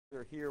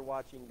They're here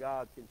watching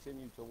God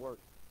continue to work.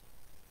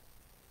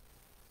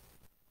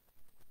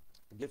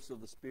 The gifts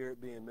of the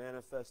Spirit being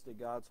manifested,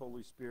 God's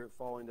Holy Spirit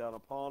falling down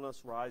upon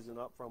us, rising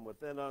up from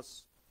within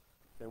us.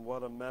 And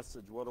what a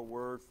message, what a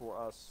word for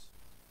us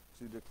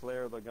to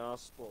declare the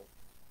gospel.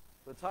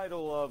 The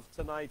title of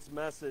tonight's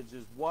message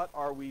is What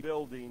Are We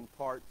Building?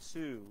 Part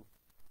 2.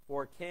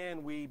 Or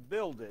can we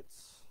build it?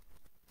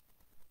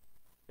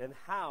 And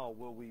how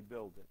will we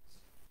build it?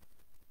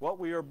 What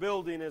we are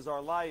building is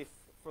our life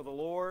for the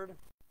Lord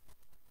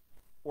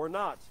or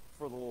not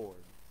for the Lord.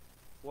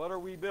 What are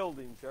we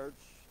building, church?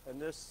 In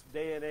this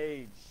day and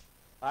age,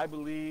 I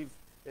believe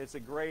it's a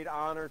great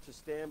honor to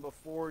stand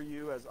before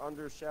you as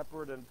under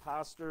shepherd and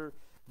pastor,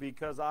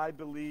 because I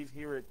believe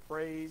here at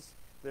Praise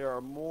there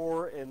are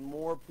more and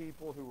more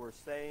people who are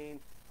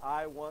saying,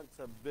 I want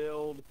to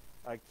build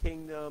a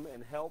kingdom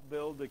and help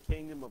build the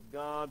kingdom of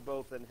God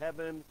both in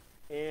heaven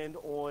and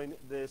on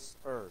this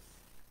earth.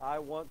 I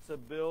want to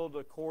build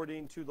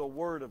according to the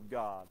Word of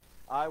God.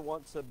 I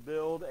want to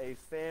build a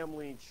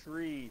family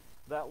tree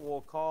that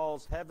will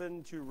cause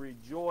heaven to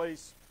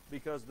rejoice,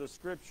 because the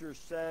Scripture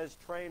says,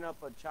 train up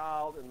a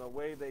child in the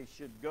way they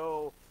should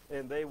go,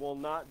 and they will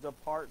not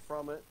depart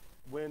from it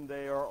when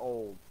they are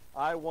old.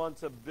 I want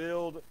to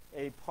build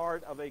a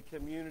part of a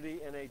community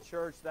and a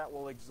church that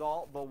will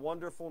exalt the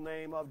wonderful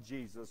name of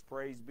Jesus.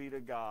 Praise be to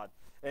God.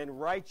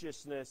 And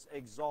righteousness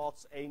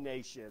exalts a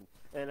nation.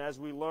 And as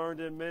we learned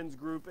in men's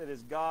group, it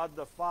is God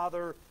the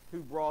Father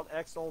who brought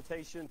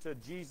exaltation to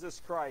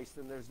Jesus Christ,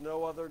 and there's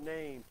no other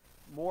name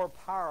more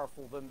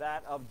powerful than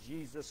that of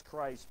Jesus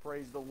Christ.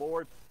 Praise the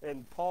Lord.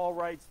 And Paul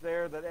writes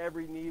there that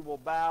every knee will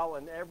bow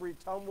and every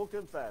tongue will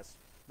confess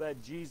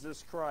that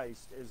Jesus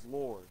Christ is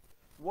Lord.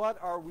 What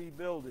are we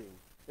building?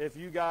 If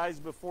you guys,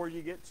 before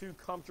you get too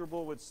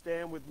comfortable, would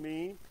stand with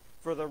me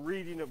for the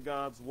reading of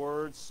God's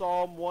Word,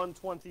 Psalm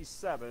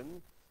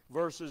 127,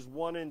 verses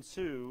 1 and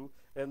 2,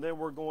 and then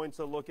we're going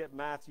to look at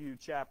Matthew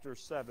chapter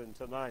 7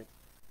 tonight.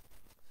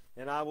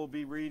 And I will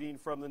be reading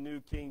from the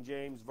New King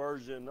James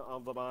Version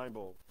of the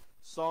Bible.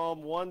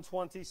 Psalm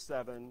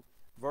 127,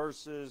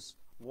 verses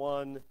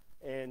 1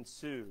 and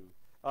 2.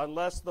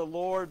 Unless the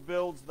Lord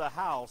builds the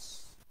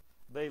house,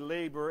 they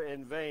labor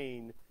in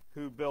vain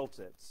who built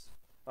it.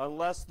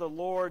 Unless the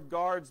Lord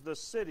guards the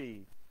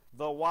city,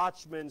 the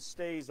watchman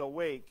stays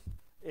awake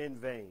in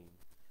vain.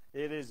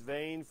 It is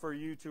vain for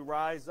you to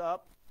rise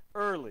up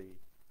early,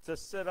 to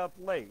sit up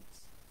late,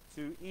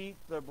 to eat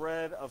the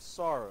bread of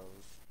sorrows,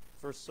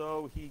 for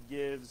so he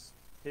gives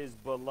his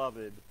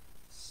beloved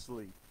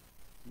sleep.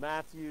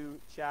 Matthew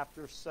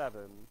chapter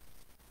 7,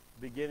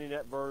 beginning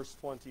at verse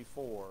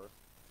 24.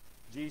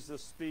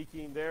 Jesus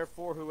speaking,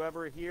 therefore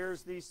whoever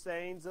hears these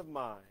sayings of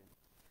mine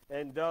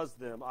and does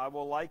them, I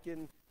will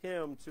liken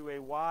him to a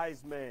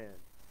wise man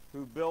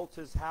who built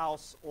his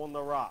house on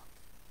the rock.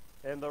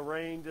 And the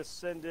rain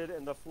descended,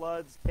 and the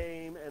floods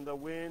came, and the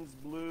winds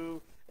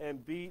blew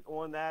and beat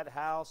on that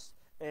house,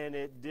 and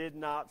it did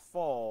not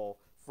fall,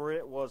 for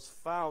it was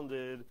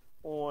founded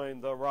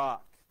on the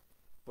rock.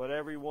 But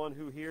everyone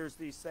who hears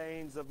these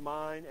sayings of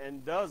mine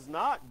and does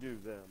not do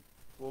them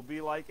will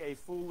be like a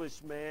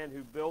foolish man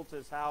who built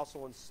his house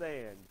on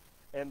sand,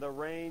 and the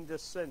rain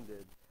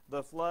descended,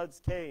 the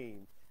floods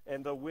came,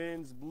 and the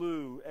winds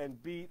blew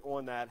and beat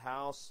on that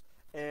house,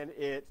 and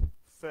it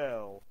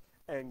fell,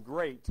 and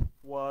great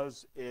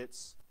was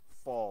its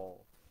fall.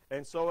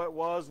 And so it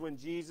was, when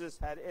Jesus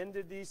had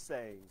ended these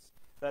sayings,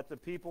 that the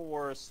people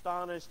were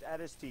astonished at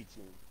his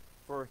teaching,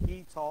 for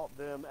he taught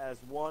them as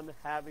one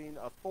having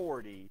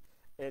authority,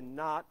 and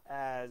not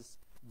as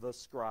the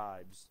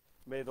scribes.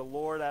 May the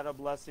Lord add a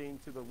blessing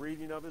to the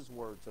reading of his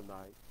word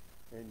tonight.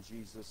 In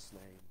Jesus'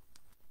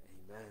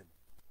 name, amen.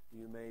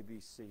 You may be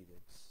seated.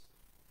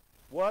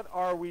 What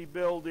are we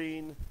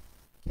building?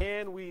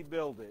 Can we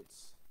build it?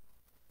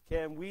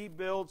 Can we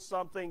build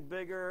something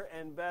bigger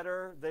and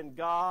better than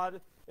God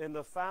in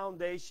the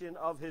foundation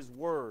of his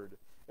word,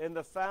 in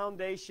the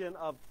foundation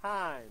of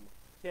time?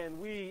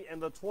 Can we, in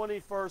the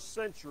 21st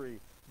century,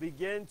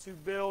 begin to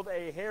build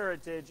a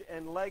heritage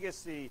and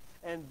legacy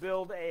and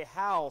build a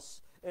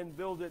house and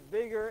build it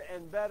bigger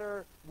and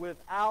better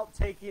without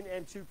taking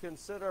into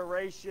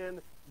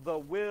consideration the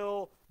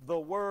will, the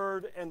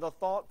word, and the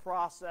thought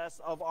process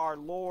of our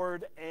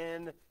Lord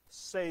and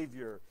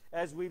Savior?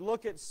 As we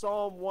look at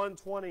Psalm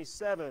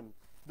 127,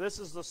 this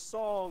is the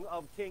song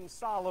of King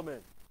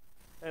Solomon.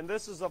 And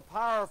this is a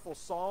powerful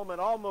psalm. It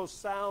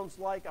almost sounds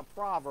like a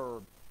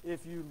proverb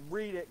if you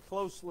read it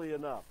closely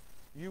enough.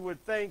 You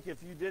would think,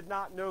 if you did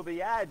not know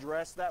the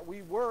address, that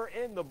we were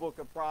in the book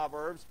of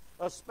Proverbs,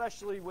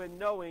 especially when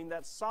knowing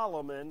that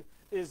Solomon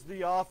is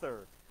the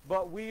author.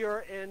 But we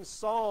are in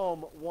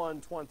Psalm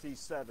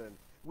 127.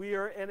 We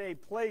are in a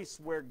place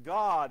where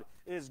God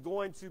is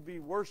going to be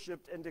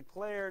worshiped and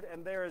declared,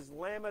 and there is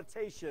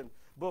lamentation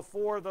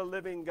before the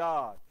living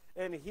God.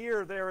 And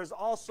here there is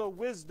also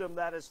wisdom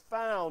that is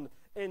found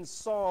in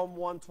Psalm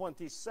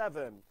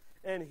 127.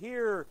 And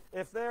here,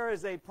 if there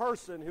is a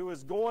person who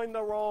is going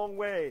the wrong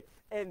way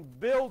and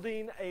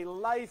building a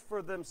life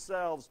for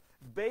themselves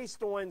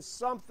based on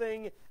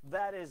something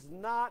that is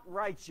not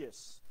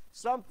righteous,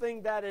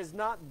 something that is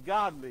not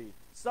godly,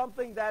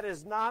 something that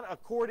is not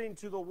according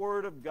to the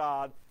Word of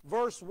God,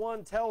 verse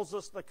 1 tells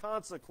us the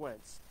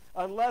consequence.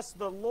 Unless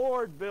the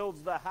Lord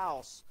builds the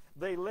house,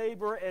 they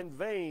labor in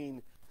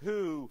vain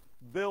who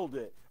build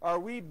it. Are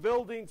we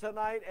building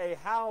tonight a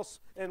house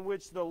in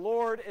which the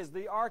Lord is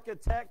the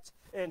architect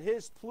and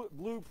His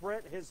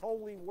blueprint, His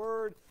holy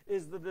word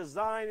is the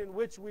design in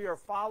which we are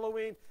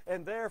following,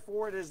 and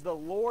therefore it is the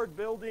Lord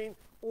building,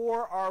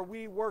 or are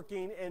we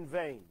working in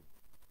vain?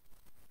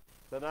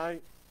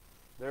 Tonight,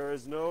 there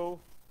is no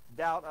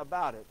doubt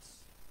about it.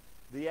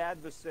 The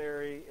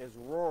adversary is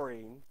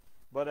roaring,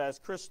 but as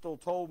Crystal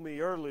told me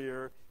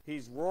earlier,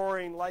 he's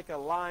roaring like a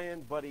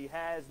lion, but he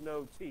has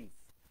no teeth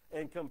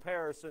in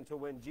comparison to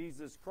when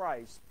Jesus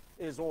Christ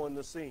is on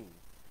the scene.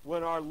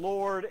 When our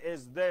Lord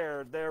is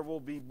there, there will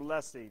be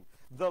blessing.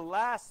 The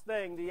last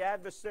thing the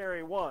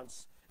adversary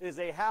wants is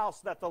a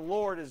house that the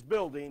Lord is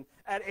building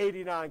at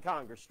 89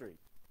 Congress Street.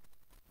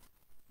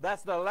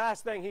 That's the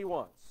last thing he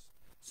wants.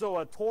 So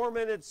a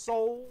tormented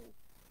soul,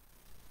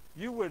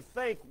 you would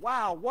think,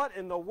 wow, what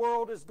in the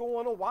world is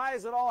going on? Why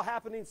is it all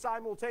happening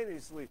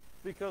simultaneously?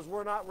 Because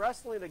we're not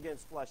wrestling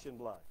against flesh and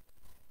blood.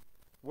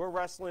 We're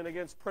wrestling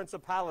against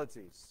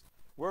principalities.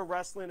 We're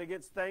wrestling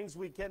against things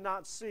we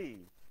cannot see.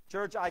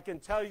 Church, I can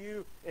tell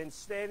you in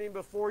standing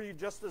before you,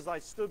 just as I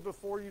stood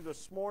before you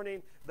this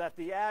morning, that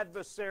the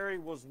adversary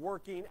was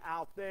working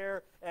out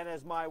there. And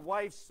as my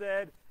wife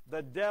said,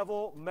 the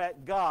devil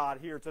met God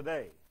here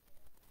today.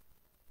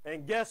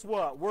 And guess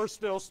what? We're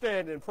still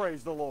standing,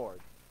 praise the Lord.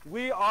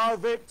 We are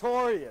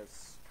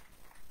victorious.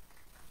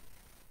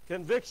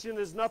 Conviction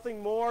is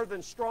nothing more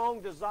than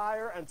strong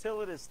desire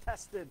until it is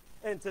tested.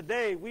 And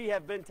today we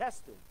have been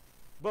tested.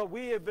 But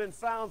we have been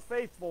found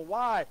faithful.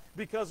 Why?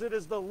 Because it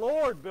is the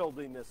Lord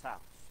building this house.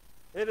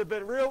 It would have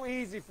been real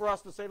easy for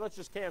us to say, let's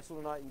just cancel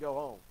tonight and go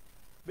home.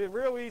 Been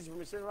real easy for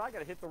me to say, well, I got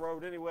to hit the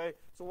road anyway,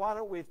 so why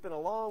don't we, it's been a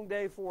long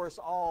day for us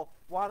all,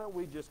 why don't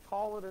we just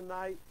call it a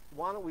night?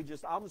 Why don't we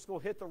just, I'm just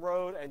going to hit the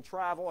road and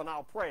travel and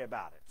I'll pray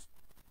about it.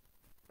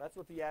 That's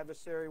what the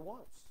adversary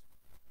wants.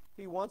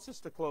 He wants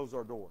us to close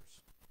our doors.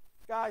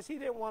 Guys, he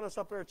didn't want us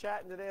up there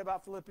chatting today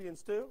about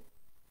Philippians 2.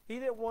 He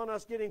didn't want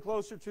us getting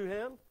closer to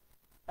him.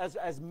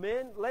 As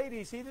men,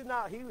 ladies, he did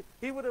not.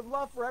 He would have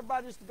loved for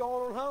everybody just to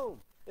go on home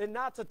and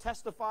not to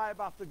testify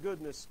about the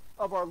goodness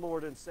of our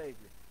Lord and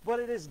Savior. But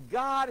it is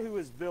God who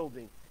is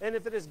building. And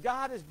if it is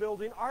God is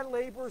building, our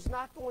labor is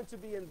not going to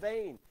be in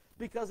vain,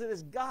 because it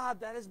is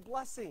God that is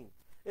blessing.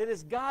 It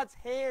is God's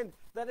hand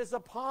that is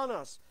upon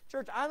us.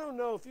 Church, I don't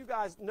know if you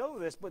guys know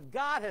this, but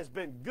God has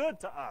been good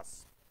to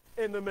us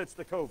in the midst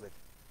of COVID.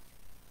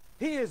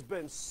 He has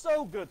been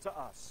so good to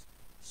us.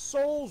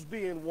 Souls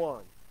being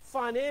won.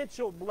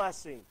 Financial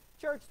blessing.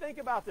 Church, think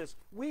about this.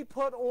 We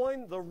put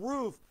on the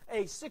roof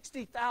a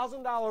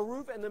 $60,000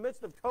 roof in the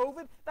midst of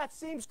COVID. That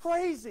seems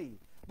crazy.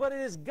 But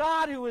it is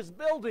God who is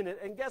building it.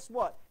 And guess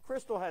what?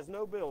 Crystal has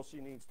no bills she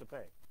needs to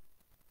pay.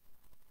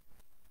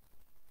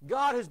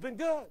 God has been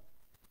good.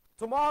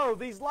 Tomorrow,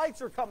 these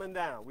lights are coming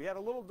down. We had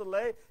a little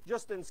delay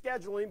just in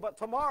scheduling, but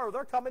tomorrow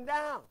they're coming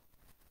down.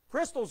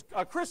 Chris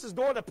is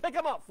going to pick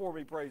them up for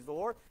me, praise the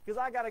Lord, because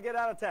I got to get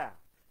out of town.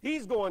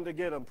 He's going to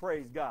get them,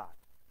 praise God.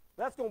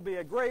 That's going to be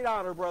a great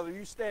honor, brother,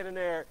 you standing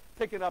there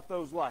picking up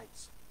those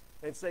lights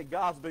and say,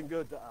 God's been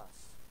good to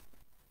us.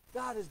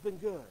 God has been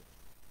good.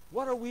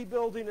 What are we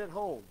building at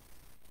home?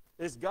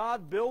 Is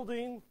God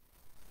building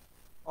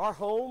our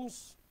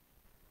homes?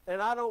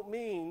 And I don't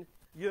mean,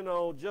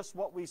 just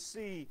what we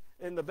see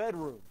in the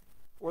bedroom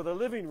or the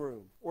living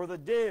room or the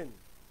den.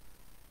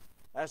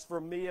 As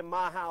for me and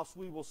my house,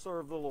 we will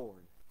serve the Lord.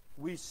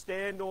 We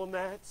stand on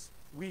that.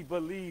 We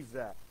believe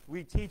that.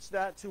 We teach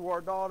that to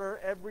our daughter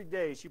every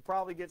day. She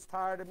probably gets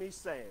tired of me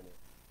saying it.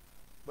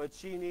 But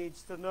she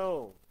needs to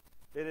know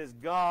it is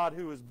God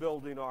who is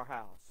building our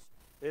house.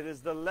 It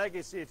is the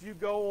legacy. If you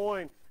go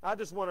on, I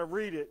just want to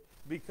read it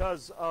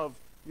because of,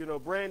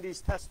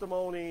 Brandy's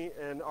testimony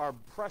and our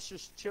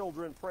precious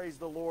children, praise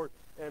the Lord.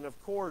 And,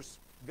 of course,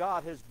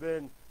 God has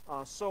been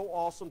so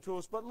awesome to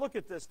us. But look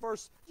at this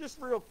verse, just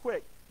real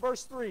quick.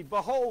 Verse 3,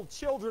 behold,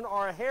 children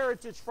are a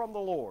heritage from the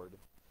Lord.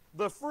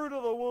 The fruit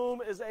of the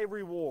womb is a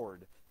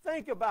reward.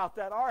 Think about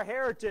that. Our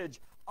heritage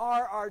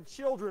are our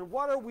children.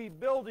 What are we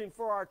building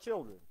for our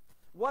children?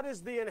 What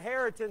is the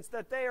inheritance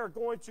that they are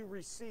going to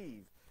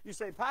receive? You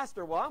say,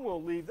 Pastor, well, I'm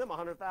going to leave them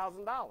 $100,000.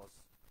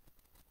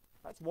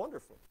 That's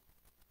wonderful.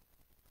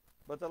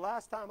 But the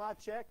last time I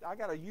checked, I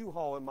got a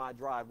U-Haul in my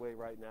driveway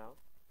right now.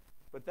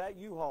 But that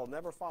U-Haul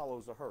never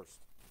follows a hearse.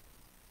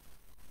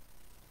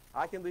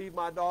 I can leave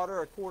my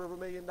daughter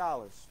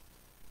 $250,000.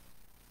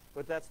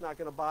 But that's not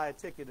going to buy a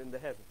ticket into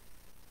heaven.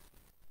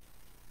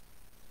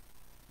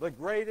 The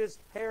greatest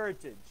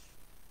heritage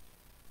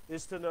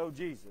is to know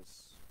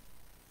Jesus.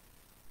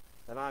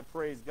 And I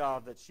praise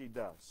God that she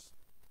does.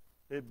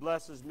 It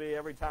blesses me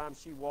every time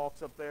she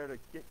walks up there to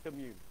get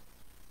communion.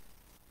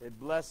 It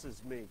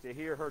blesses me to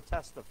hear her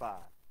testify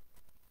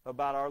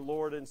about our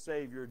Lord and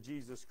Savior,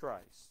 Jesus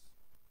Christ.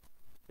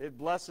 It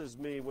blesses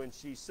me when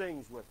she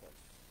sings with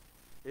us.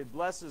 It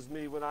blesses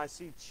me when I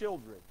see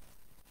children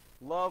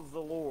love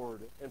the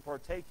Lord and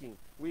partaking.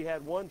 We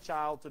had one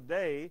child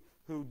today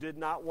who did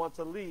not want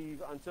to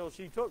leave until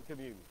she took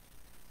communion.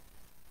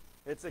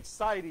 It's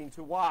exciting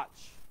to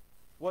watch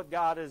what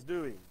God is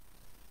doing.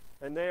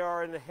 And they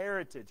are an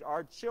heritage.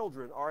 Our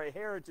children are a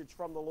heritage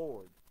from the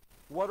Lord.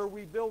 What are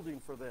we building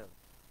for them?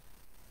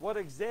 What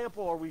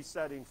example are we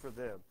setting for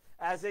them?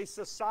 As a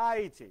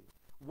society,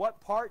 what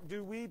part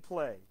do we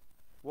play?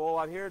 Well,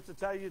 I'm here to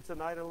tell you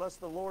tonight, unless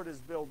the Lord is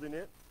building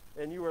it,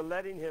 and you are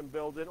letting him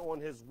build it on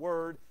his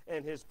word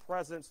and his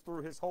presence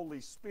through his Holy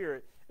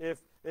Spirit, if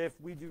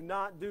we do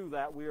not do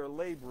that, we are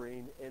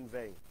laboring in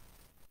vain.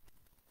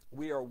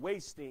 We are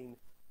wasting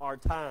our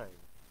time.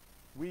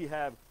 We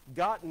have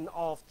gotten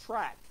off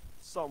track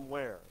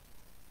somewhere.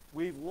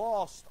 We've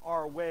lost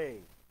our way.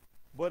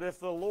 But if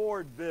the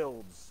Lord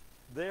builds,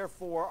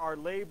 therefore our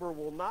labor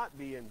will not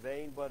be in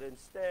vain, but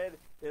instead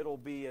it'll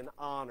be an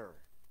honor.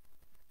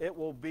 It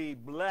will be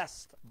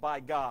blessed by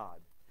God.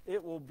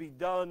 It will be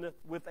done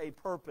with a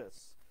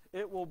purpose.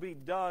 It will be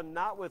done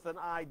not with an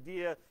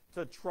idea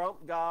to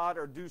trump God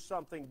or do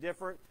something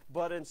different,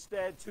 but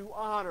instead to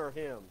honor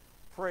him.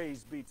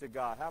 Praise be to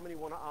God. How many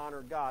want to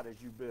honor God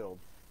as you build?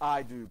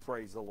 I do,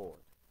 praise the Lord.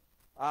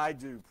 I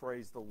do,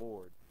 praise the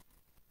Lord.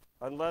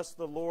 Unless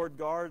the Lord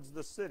guards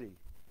the city,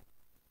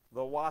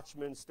 the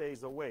watchman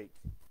stays awake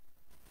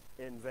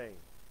in vain.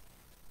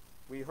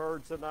 We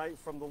heard tonight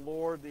from the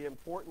Lord the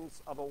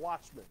importance of a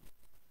watchman.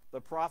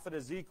 The prophet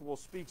Ezekiel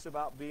speaks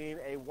about being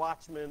a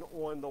watchman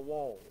on the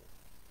wall.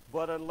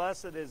 But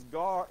unless it is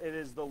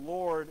the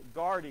Lord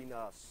guarding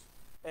us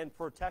and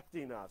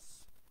protecting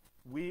us,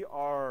 we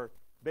are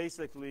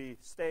basically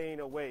staying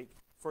awake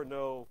for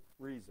no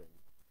reason.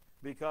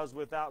 Because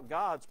without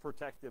God's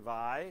protective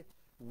eye,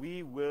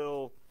 we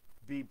will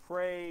be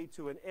prey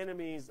to an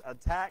enemy's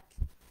attack.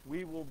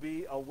 We will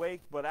be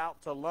awake but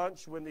out to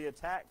lunch when the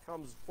attack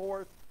comes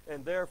forth,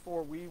 and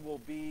therefore we will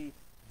be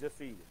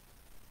defeated.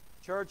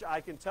 Church, I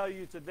can tell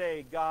you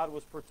today God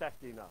was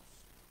protecting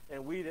us,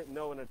 and we didn't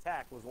know an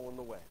attack was on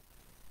the way.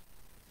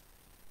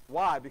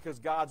 Why? Because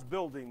God's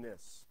building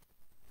this.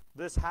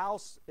 This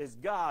house is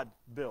God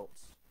built.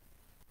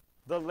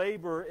 The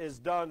labor is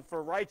done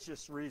for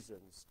righteous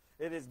reasons.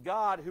 It is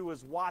God who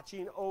is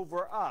watching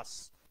over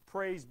us.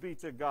 Praise be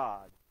to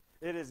God.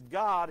 It is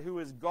God who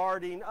is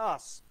guarding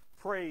us.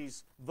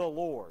 Praise the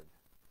Lord.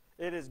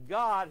 It is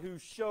God who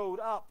showed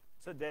up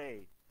today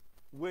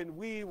when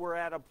we were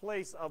at a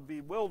place of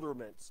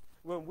bewilderment,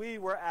 when we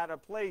were at a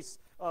place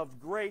of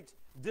great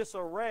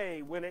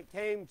disarray, when it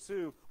came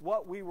to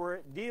what we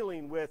were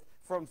dealing with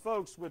from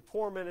folks with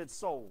tormented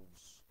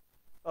souls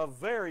of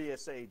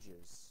various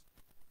ages.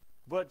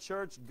 But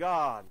church,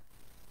 God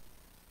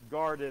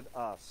guarded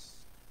us.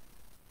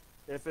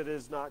 If it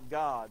is not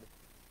God,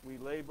 we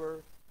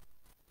labor,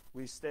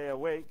 we stay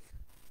awake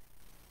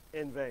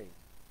in vain.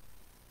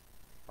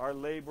 Our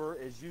labor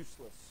is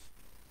useless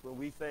when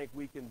we think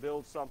we can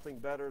build something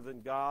better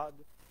than God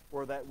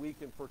or that we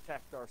can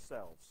protect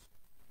ourselves.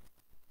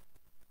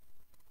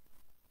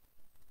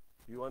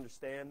 Do you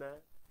understand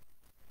that?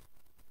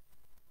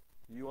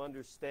 Do you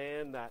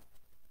understand that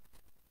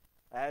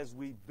as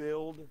we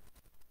build,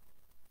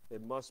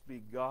 it must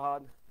be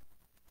God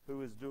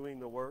who is doing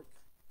the work?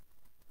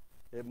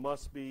 It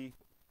must be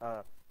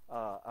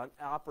an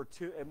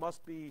opportunity. It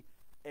must be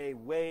a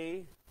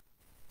way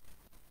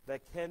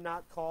that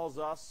cannot cause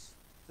us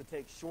to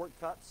take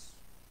shortcuts,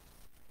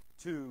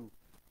 to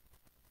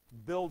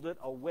build it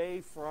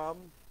away from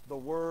the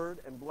word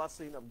and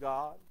blessing of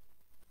God.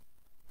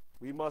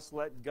 We must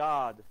let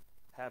God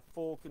have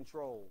full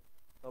control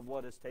of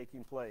what is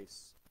taking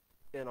place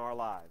in our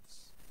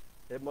lives.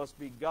 It must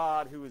be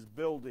God who is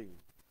building.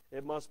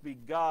 It must be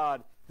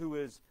God who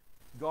is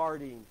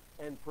guarding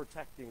and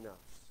protecting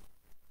us.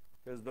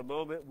 Because the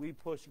moment we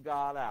push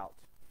God out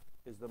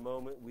is the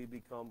moment we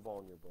become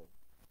vulnerable.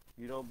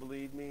 You don't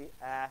believe me?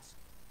 Ask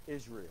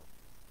Israel.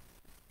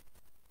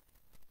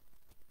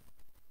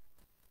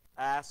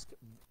 Ask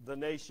the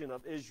nation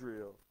of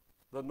Israel,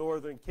 the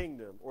northern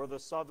kingdom or the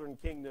southern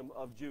kingdom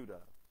of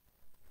Judah.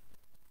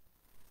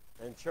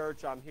 And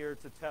church, I'm here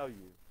to tell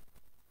you,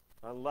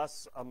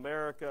 unless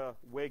America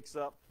wakes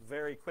up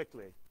very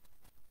quickly,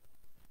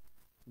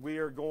 we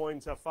are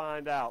going to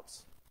find out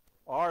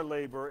our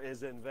labor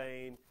is in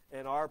vain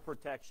and our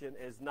protection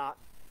is not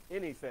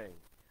anything.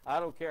 I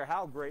don't care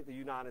how great the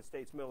United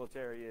States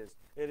military is.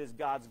 It is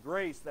God's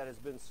grace that has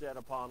been shed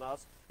upon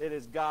us. It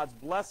is God's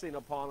blessing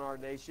upon our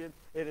nation.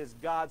 It is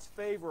God's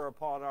favor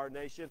upon our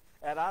nation.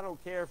 And I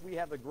don't care if we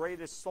have the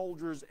greatest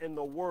soldiers in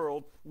the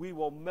world, we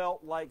will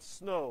melt like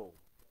snow.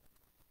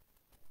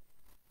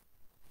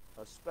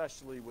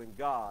 Especially when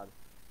God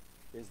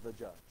is the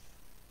judge.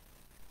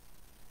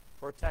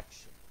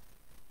 Protection.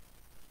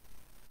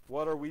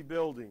 What are we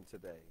building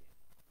today?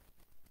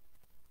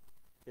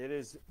 It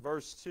is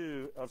verse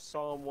 2 of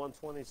Psalm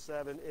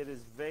 127. It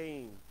is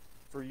vain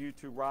for you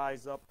to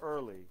rise up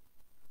early,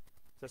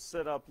 to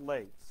sit up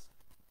late,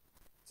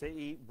 to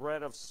eat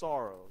bread of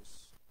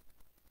sorrows.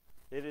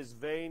 It is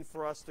vain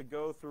for us to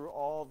go through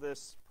all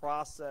this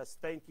process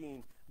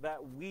thinking that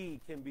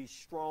we can be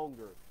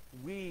stronger,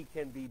 We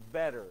can be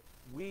better.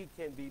 We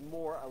can be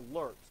more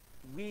alert.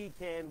 We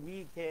can.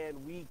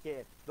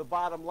 The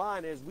bottom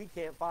line is we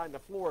can't find the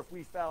floor if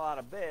we fell out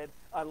of bed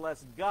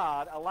unless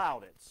God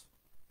allowed it.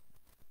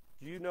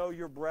 Do you know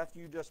your breath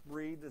you just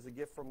breathed is a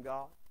gift from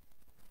God?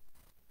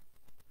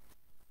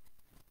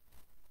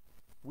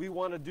 We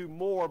want to do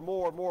more.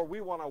 We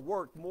want to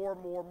work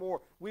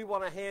more. We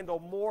want to handle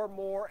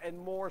more and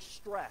more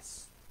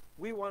stress.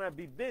 We want to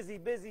be busy.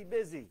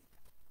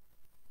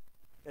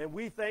 And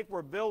we think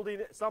we're building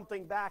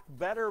something back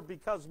better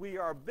because we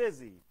are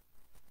busy.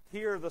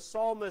 Here the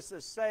psalmist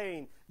is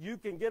saying, you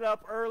can get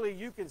up early,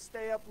 you can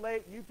stay up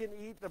late, you can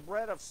eat the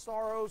bread of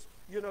sorrows,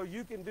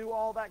 you can do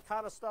all that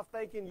kind of stuff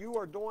thinking you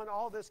are doing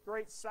all this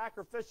great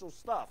sacrificial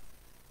stuff.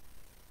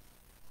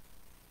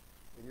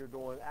 And you're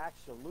doing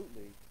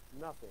absolutely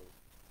nothing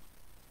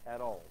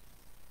at all.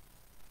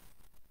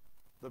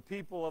 The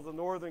people of the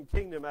northern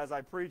kingdom, as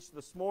I preached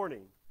this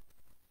morning,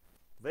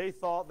 they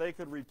thought they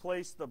could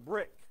replace the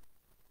brick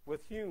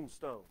with hewn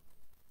stone.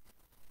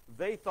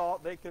 They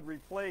thought they could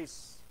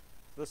replace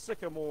the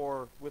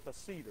sycamore with a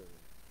cedar.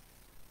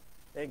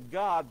 And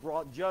God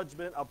brought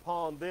judgment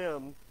upon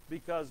them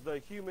because the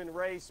human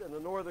race in the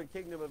northern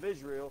kingdom of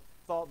Israel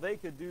thought they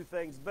could do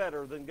things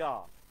better than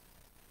God.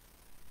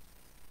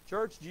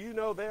 Church, do you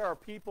know there are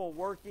people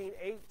working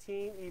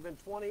 18, even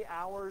 20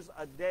 hours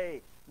a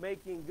day,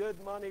 making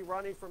good money,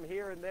 running from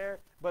here and there,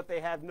 but they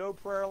have no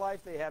prayer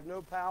life, they have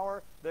no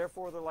power,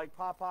 therefore they're like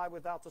Popeye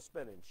without the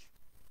spinach.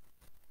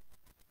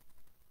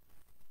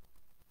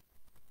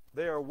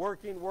 They are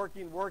working,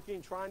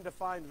 trying to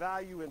find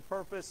value and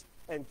purpose,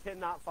 and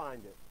cannot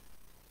find it.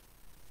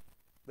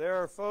 There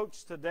are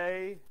folks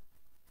today,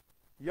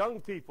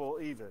 young people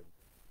even,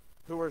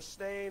 who are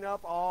staying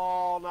up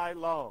all night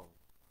long,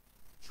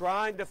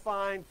 trying to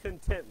find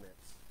contentment,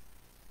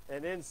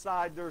 and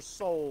inside their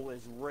soul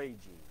is raging.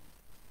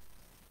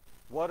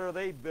 What are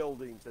they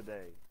building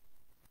today?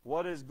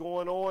 What is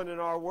going on in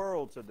our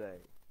world today?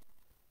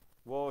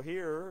 Well,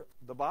 here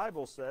the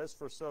Bible says,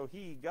 for so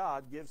he,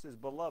 God, gives his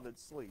beloved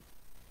sleep.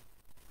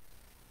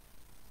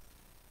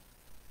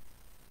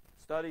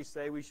 Studies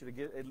say we should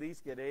at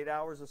least get 8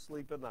 hours of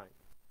sleep a night.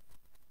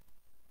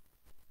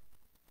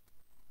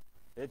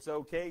 It's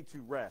okay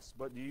to rest,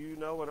 but do you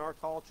know in our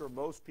culture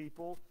most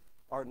people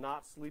are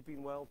not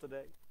sleeping well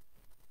today?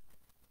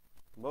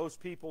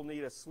 Most people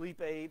need a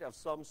sleep aid of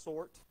some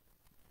sort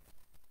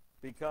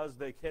because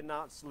they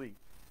cannot sleep.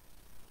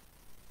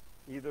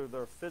 Either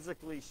they're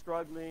physically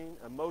struggling,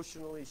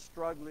 emotionally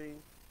struggling,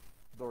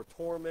 they're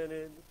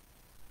tormented,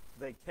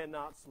 they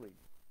cannot sleep.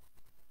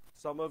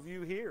 Some of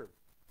you here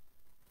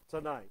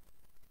tonight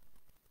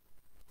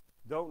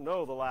don't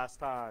know the last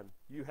time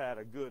you had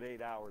a good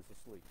 8 hours of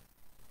sleep.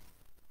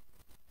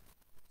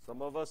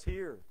 Some of us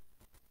here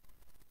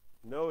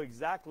know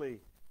exactly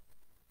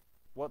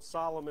what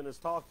Solomon is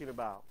talking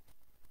about.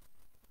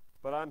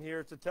 But I'm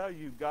here to tell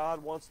you,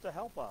 God wants to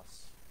help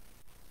us.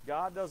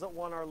 God doesn't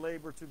want our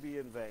labor to be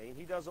in vain.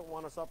 He doesn't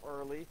want us up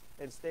early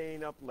and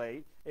staying up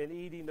late and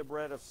eating the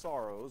bread of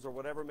sorrows or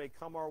whatever may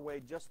come our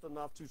way just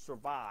enough to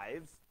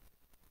survive,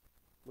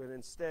 when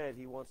instead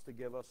he wants to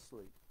give us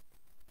sleep.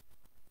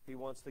 He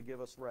wants to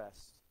give us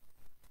rest.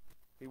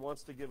 He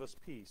wants to give us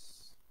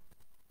peace.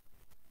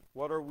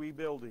 What are we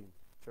building,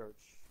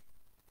 church?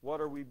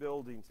 What are we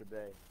building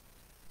today?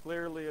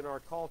 Clearly in our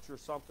culture,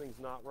 something's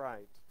not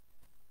right.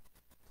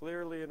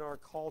 Clearly in our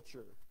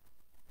culture,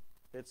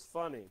 it's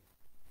funny.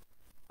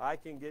 I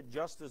can get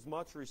just as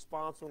much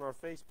response on our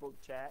Facebook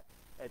chat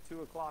at 2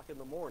 o'clock in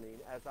the morning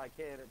as I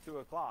can at 2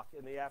 o'clock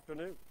in the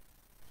afternoon.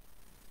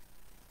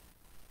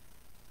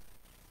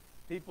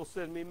 People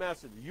send me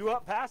messages. You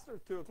up, Pastor?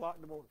 2 o'clock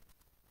in the morning.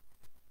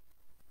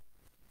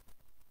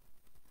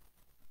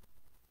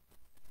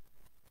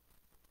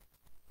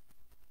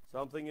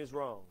 Something is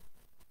wrong.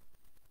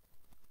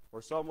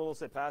 Or someone will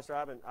say, Pastor,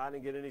 I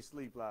didn't get any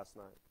sleep last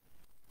night.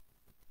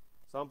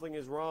 Something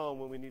is wrong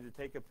when we need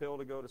to take a pill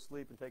to go to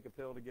sleep and take a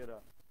pill to get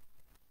up.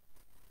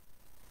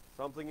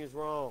 Something is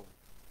wrong.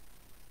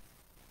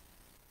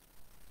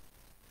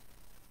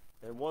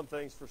 And one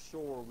thing's for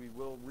sure, we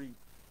will reap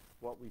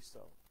what we sow.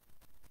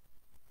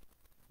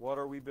 What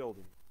are we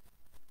building?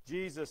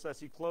 Jesus, as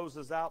he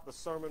closes out the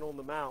Sermon on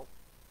the Mount,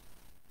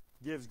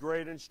 gives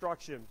great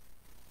instruction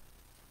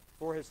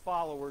for his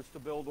followers to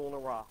build on a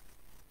rock.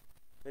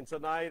 And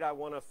tonight I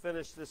want to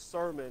finish this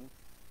sermon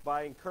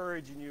by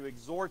encouraging you,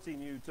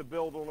 exhorting you to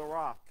build on a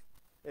rock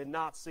and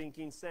not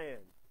sinking sand.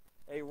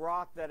 A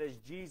rock that is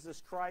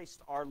Jesus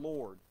Christ our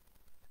Lord.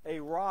 A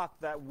rock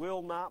that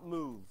will not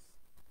move.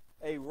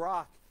 A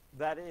rock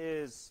that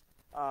is,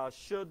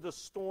 should the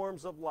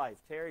storms of life.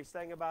 Terry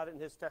sang about it in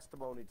his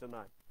testimony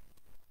tonight.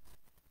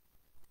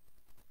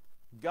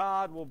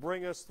 God will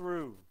bring us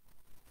through.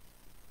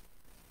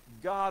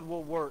 God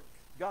will work.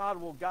 God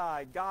will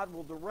guide. God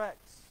will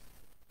direct.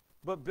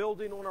 But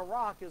building on a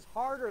rock is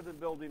harder than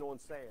building on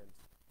sand.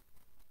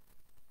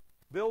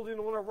 Building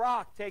on a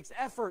rock takes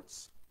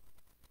efforts.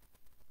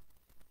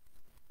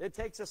 It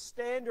takes a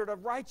standard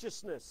of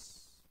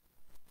righteousness.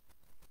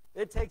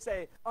 It takes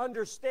an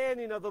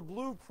understanding of the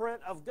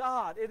blueprint of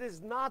God. It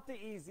is not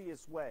the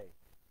easiest way.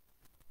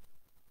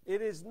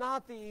 It is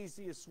not the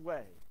easiest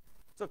way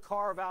to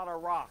carve out a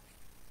rock,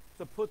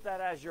 to put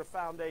that as your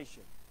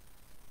foundation.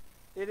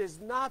 It is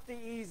not the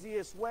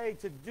easiest way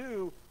to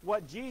do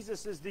what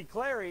Jesus is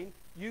declaring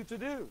you to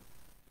do.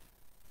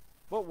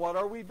 But what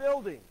are we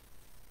building?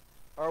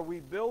 Are we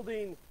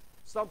building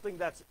something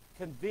that's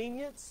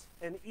convenience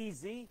and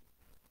easy?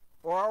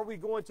 Or are we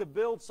going to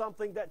build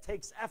something that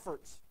takes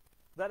effort?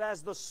 That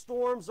as the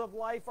storms of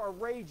life are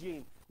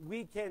raging,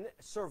 we can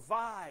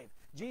survive.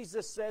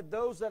 Jesus said,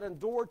 those that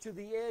endure to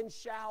the end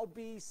shall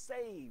be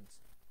saved.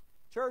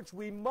 Church,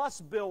 we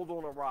must build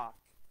on a rock.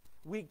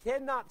 We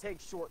cannot take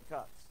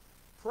shortcuts.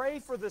 Pray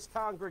for this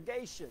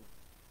congregation.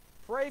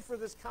 Pray for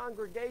this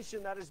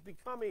congregation that is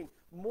becoming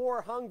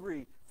more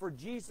hungry for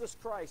Jesus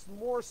Christ,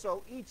 more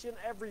so each and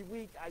every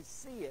week. I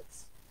see it.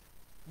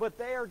 But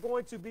they are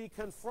going to be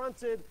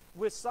confronted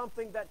with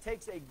something that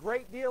takes a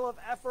great deal of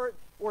effort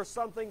or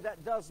something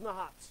that does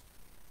not.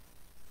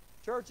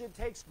 Church, it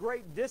takes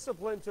great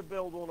discipline to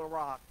build on a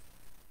rock.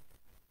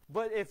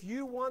 But if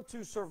you want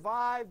to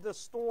survive the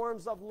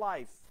storms of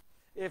life,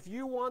 if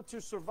you want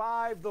to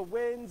survive the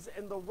winds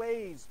and the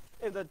waves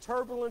and the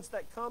turbulence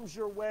that comes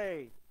your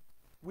way,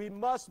 we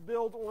must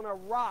build on a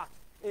rock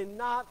and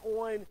not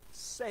on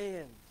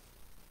sand.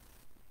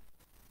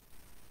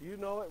 Do you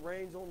know it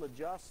rains on the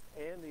just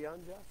and the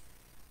unjust?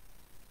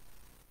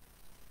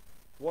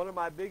 One of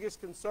my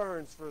biggest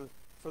concerns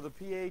for the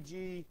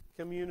PAG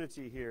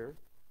community here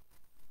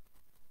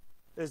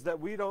is that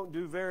we don't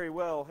do very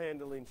well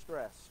handling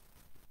stress.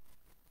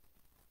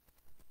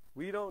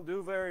 We don't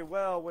do very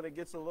well when it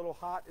gets a little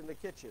hot in the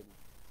kitchen.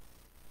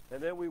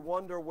 And then we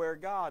wonder where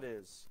God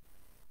is.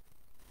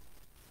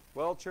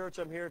 Well, church,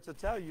 I'm here to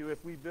tell you,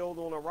 if we build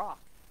on a rock,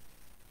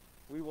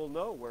 we will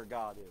know where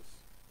God is.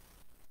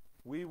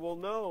 We will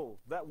know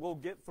that we'll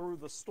get through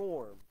the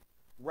storm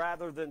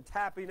rather than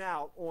tapping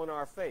out on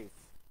our faith,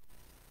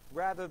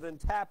 rather than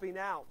tapping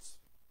out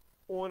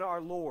on our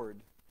Lord.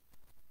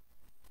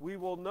 We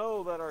will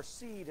know that our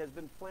seed has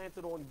been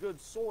planted on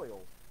good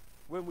soil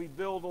when we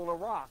build on a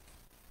rock.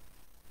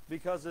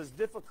 Because as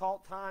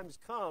difficult times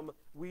come,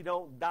 we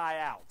don't die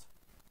out.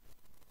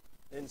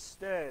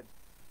 Instead,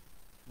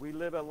 we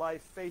live a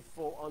life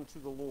faithful unto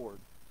the Lord.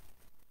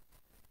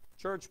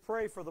 Church,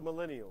 pray for the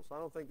millennials. I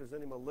don't think there's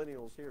any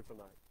millennials here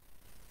tonight.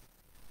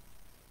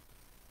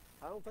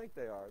 I don't think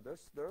they are.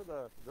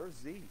 They're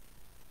Z.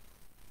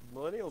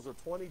 Millennials are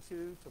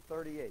 22 to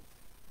 38.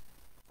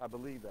 I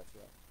believe that's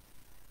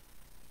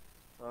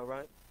right. All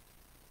right?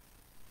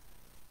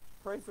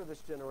 Pray for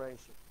this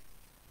generation.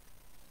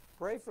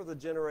 Pray for the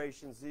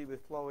Generation Z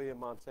with Chloe in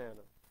Montana.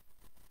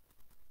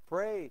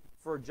 Pray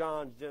for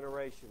John's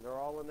generation. They're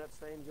all in that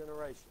same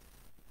generation.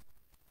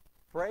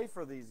 Pray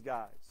for these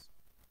guys.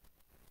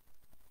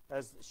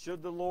 As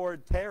should the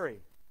Lord tarry,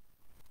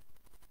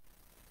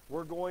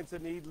 we're going to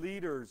need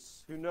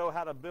leaders who know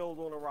how to build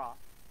on a rock.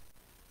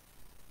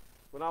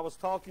 When I was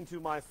talking to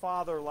my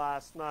father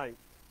last night,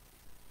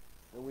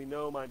 and we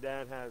know my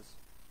dad has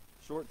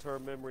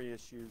short-term memory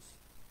issues,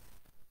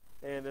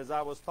 and as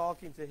I was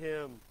talking to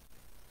him,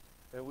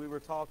 and we were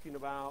talking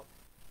about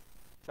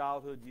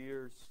childhood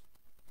years,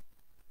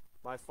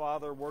 my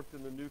father worked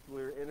in the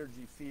nuclear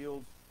energy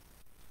field,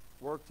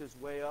 worked his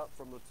way up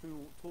from the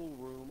tool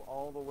room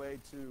all the way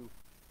to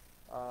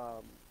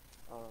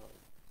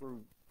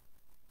through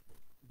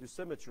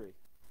dosimetry.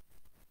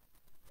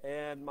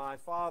 And my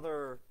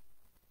father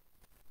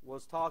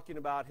was talking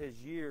about his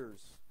years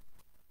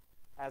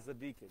as a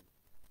deacon.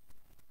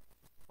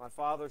 My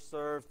father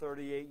served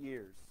 38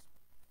 years.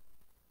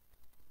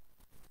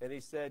 And he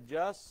said,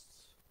 just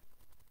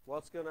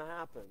what's going to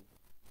happen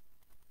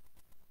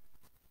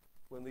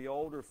when the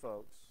older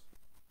folks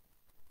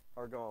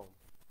are gone?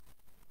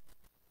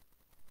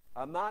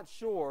 I'm not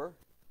sure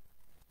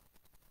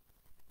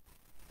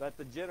that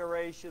the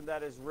generation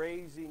that is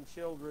raising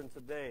children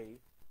today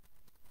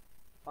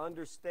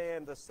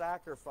understand the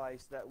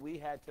sacrifice that we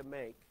had to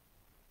make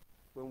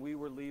when we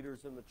were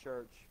leaders in the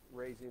church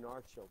raising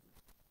our children.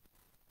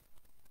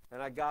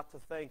 And I got to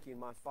thinking,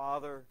 my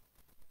father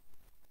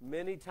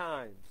many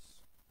times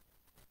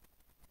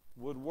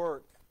would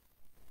work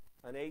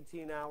an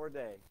 18-hour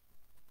day,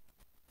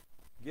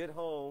 get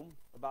home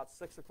about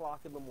 6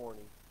 o'clock in the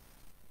morning,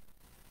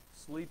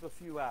 sleep a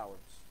few hours,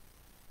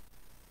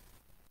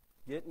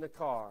 get in the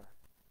car,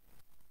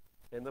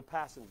 in the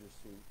passenger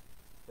seat,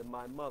 and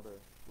my mother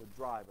would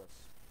drive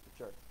us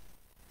to church.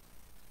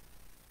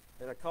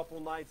 And a couple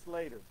nights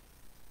later,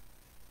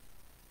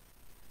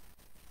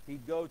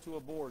 he'd go to a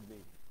board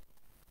meeting.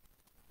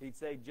 He'd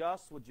say,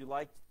 Just, would you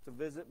like to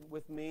visit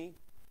with me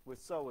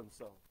with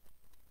so-and-so?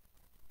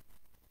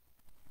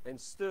 And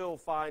still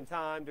find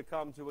time to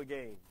come to a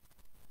game.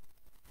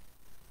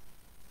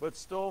 But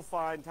still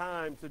find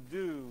time to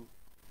do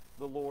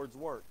the Lord's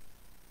work.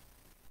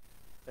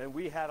 And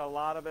we had a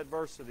lot of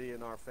adversity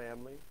in our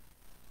family.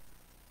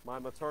 My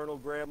maternal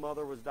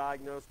grandmother was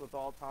diagnosed with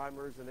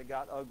Alzheimer's, and it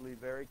got ugly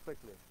very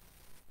quickly.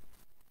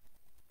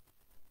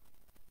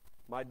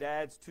 My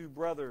dad's two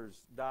brothers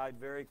died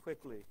very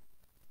quickly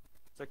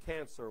to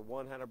cancer.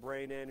 One had a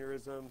brain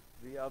aneurysm.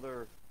 The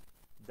other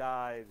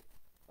died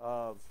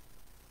of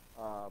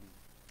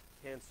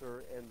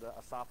cancer in the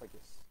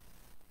esophagus.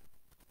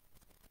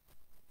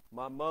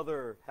 My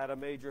mother had a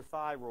major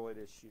thyroid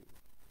issue.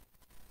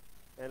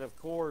 And of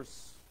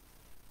course,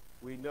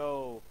 we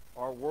know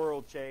our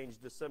world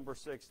changed December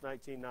 6,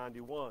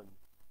 1991,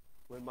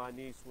 when my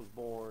niece was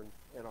born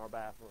in our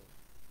bathroom.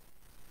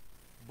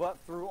 But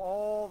through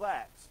all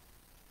that,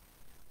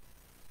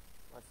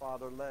 my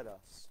father led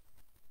us.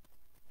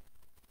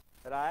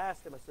 And I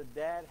asked him, I said,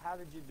 Dad, how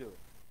did you do it?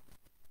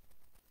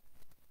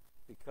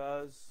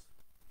 Because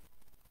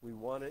we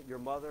wanted, your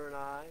mother and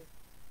I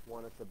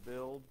wanted to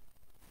build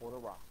on a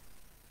rock.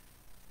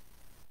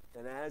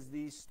 And as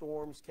these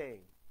storms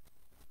came,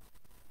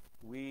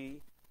 we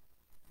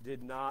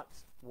did not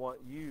want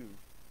you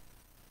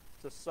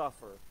to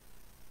suffer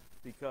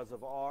because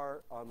of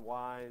our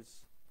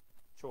unwise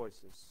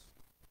choices.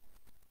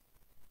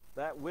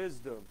 That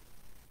wisdom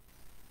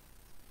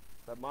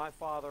that my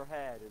father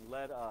had and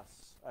led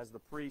us as the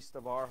priest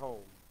of our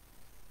home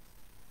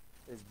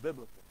is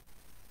biblical.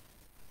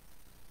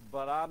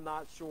 But I'm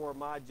not sure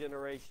my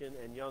generation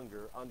and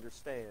younger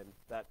understand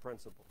that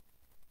principle.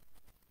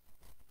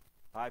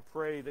 I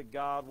pray that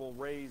God will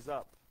raise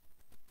up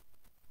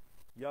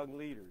young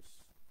leaders.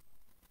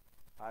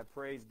 I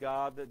praise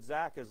God that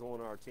Zach is on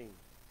our team,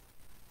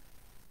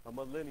 a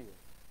millennial.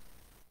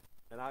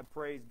 And I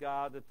praise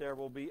God that there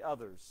will be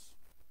others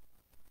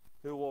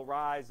who will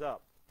rise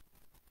up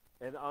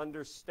and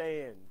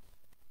understand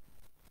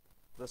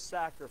the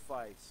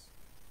sacrifice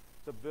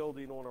to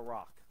building on a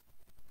rock,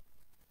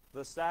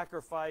 the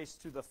sacrifice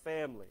to the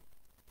family,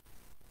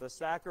 the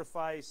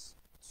sacrifice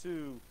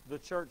to the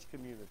church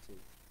community,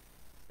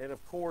 and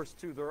of course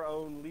to their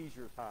own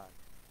leisure time.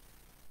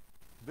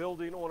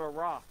 Building on a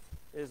rock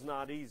is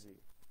not easy.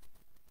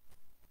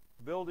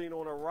 Building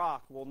on a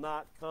rock will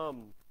not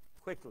come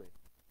quickly.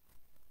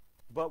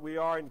 But we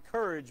are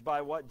encouraged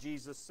by what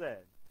Jesus said.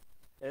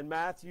 In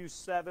Matthew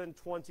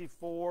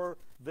 7:24,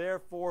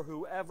 therefore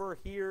whoever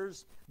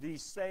hears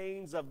these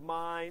sayings of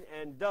mine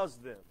and does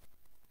them.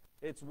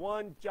 It's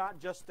one, not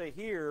just to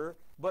hear,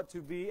 but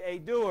to be a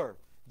doer.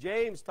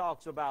 James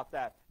talks about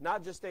that.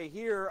 Not just a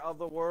hearer of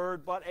the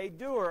word, but a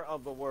doer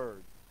of the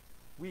word.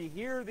 We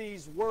hear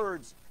these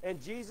words,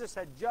 and Jesus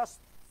had just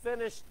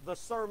finished the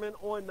Sermon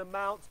on the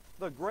Mount,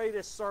 the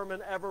greatest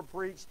sermon ever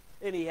preached,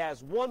 and he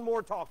has one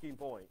more talking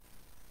point.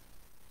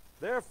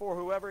 Therefore,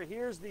 whoever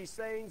hears these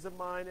sayings of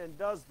mine and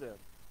does them,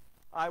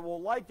 I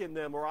will liken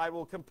them, or I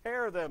will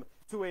compare them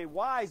to a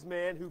wise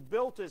man who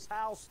built his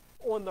house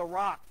on the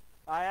rock.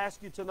 I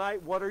ask you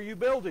tonight, what are you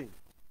building?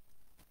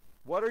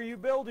 What are you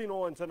building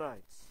on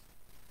tonight?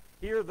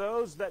 Here,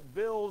 those that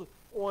build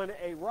on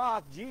a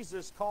rock,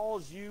 Jesus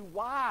calls you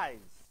wise.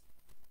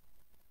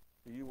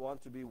 Do you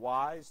want to be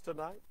wise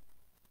tonight?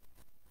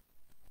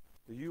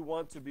 Do you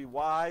want to be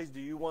wise? Do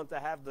you want to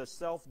have the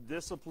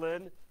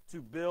self-discipline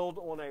to build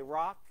on a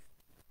rock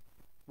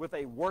with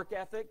a work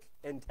ethic,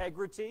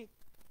 integrity?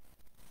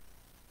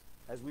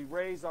 As we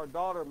raise our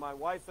daughter, my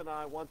wife and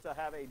I want to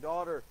have a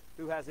daughter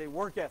who has a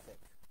work ethic.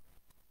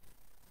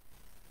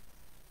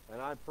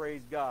 And I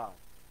praise God.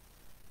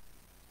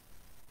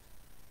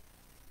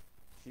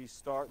 She's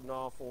starting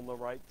off on the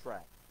right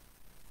track.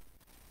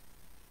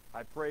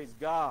 I praise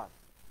God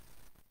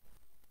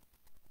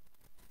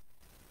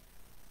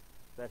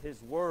that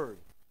His Word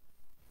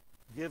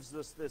gives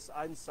us this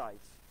insight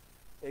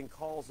and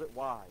calls it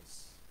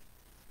wise.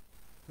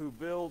 Who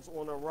builds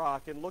on a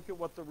rock. And look at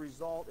what the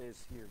result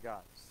is here,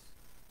 guys.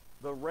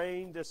 The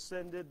rain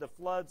descended, the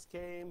floods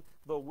came,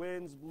 the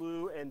winds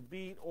blew and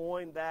beat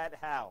on that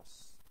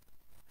house.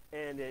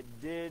 And it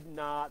did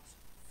not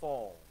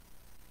fall.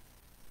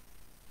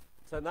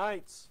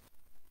 Tonight,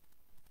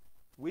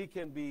 we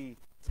can be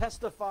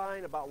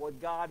testifying about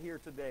what God here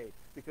today,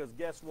 because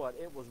guess what?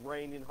 It was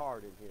raining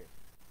hard in here.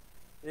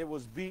 It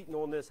was beating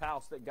on this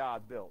house that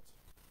God built.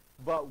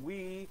 But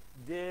we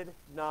did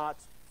not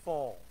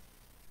fall.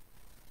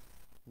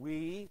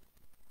 We,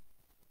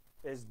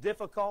 as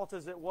difficult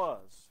as it was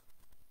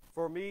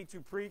for me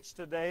to preach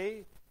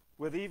today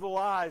with evil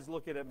eyes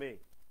looking at me,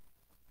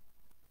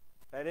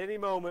 at any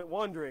moment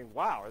wondering,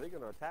 wow, are they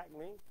going to attack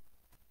me?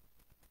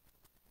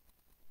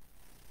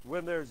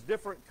 When there's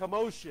different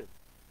commotion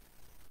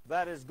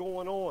that is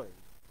going on,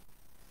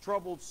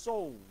 troubled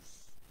souls,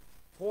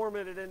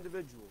 tormented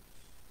individuals,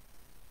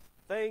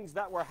 things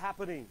that were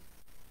happening,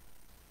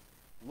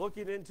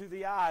 looking into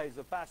the eyes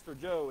of Pastor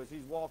Joe as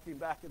he's walking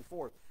back and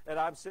forth. And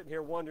I'm sitting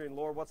here wondering,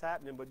 Lord, what's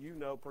happening? But you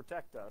know,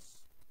 protect us.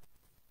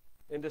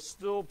 And to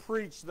still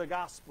preach the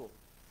gospel.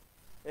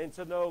 And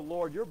to know,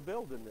 Lord, you're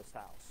building this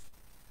house.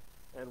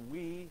 And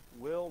we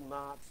will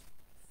not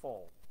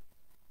fall.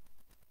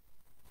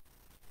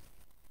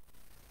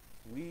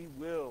 We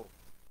will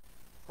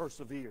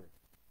persevere.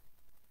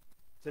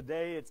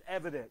 Today it's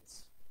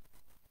evidence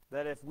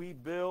that if we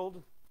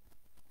build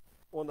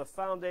on the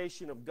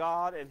foundation of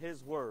God and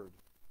His Word,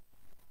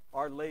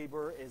 our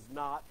labor is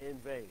not in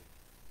vain.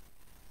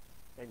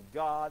 And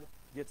God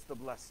gets the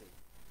blessing.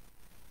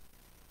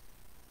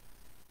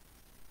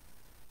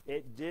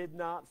 It did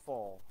not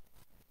fall,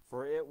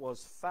 for it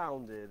was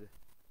founded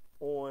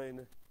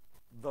on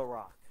the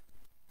rock.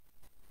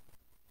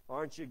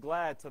 Aren't you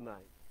glad tonight?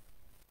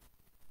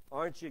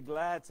 Aren't you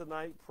glad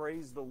tonight,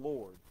 praise the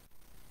Lord,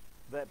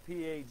 that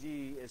PAG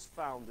is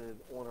founded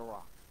on a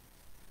rock,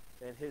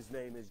 and his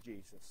name is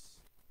Jesus.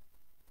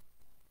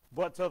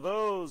 But to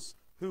those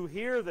who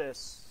hear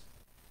this,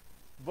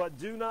 but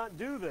do not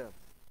do them,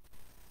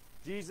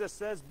 Jesus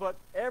says, but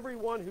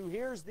everyone who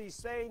hears these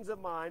sayings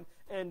of mine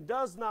and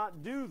does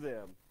not do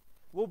them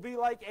will be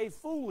like a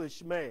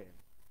foolish man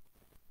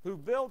who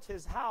built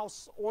his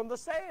house on the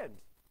sand.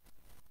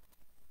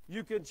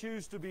 You can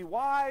choose to be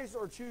wise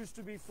or choose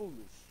to be foolish.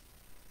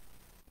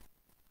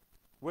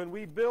 When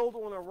we build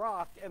on a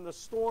rock and the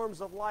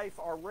storms of life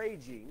are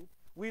raging,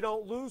 we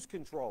don't lose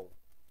control.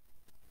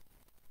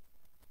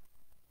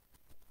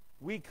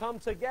 We come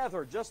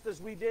together just as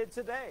we did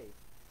today.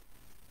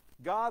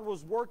 God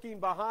was working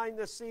behind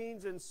the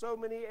scenes in so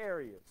many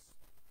areas.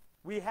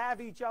 We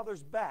have each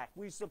other's back.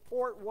 We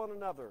support one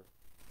another.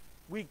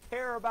 We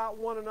care about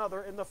one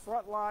another in the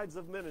front lines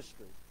of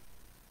ministry.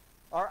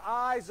 Our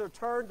eyes are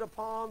turned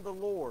upon the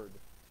Lord.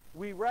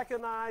 We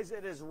recognize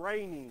it is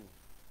raining.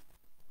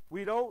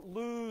 We don't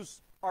lose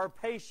our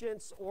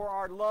patience or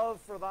our love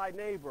for thy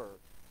neighbor,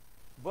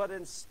 but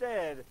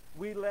instead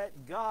we let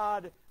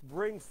God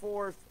bring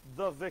forth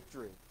the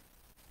victory.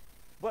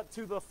 But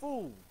to the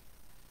fool,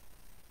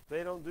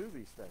 they don't do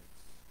these things.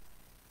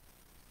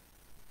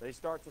 They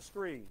start to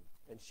scream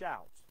and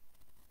shout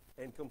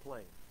and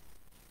complain.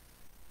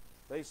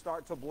 They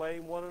start to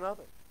blame one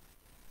another.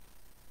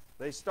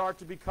 They start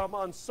to become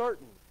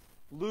uncertain,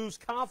 lose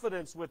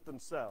confidence with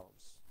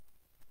themselves,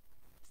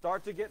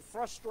 start to get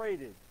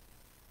frustrated.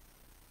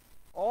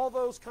 All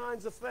those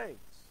kinds of things.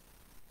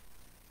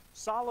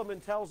 Solomon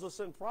tells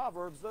us in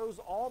Proverbs,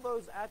 all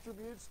those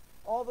attributes,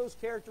 all those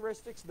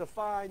characteristics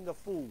define the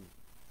fool.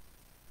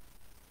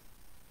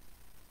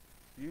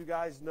 Do you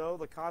guys know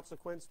the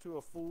consequence to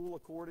a fool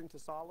according to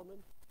Solomon?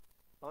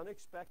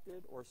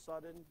 Unexpected or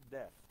sudden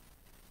death.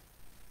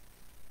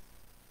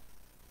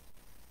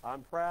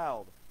 I'm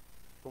proud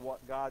for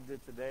what God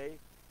did today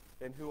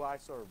and who I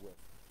serve with.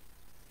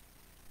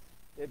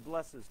 It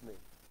blesses me.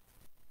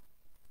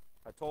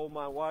 I told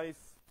my wife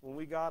when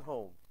we got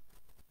home,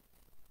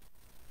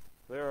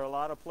 there are a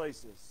lot of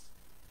places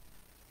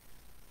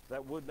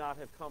that would not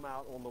have come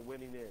out on the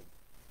winning end,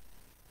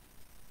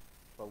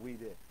 but we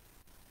did.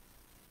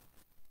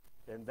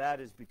 And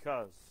that is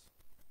because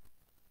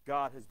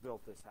God has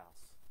built this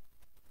house,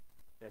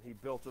 and he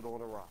built it on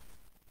a rock.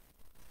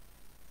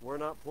 We're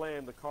not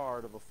playing the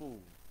card of a fool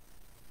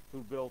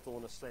who built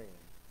on a sand.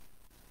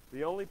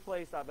 The only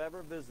place I've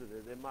ever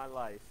visited in my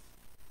life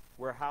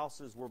where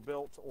houses were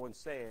built on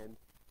sand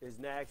is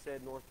Nags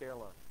Head, North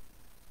Carolina,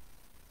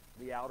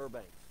 the Outer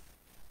Banks.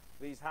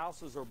 These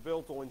houses are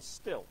built on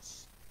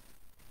stilts.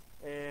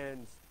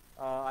 And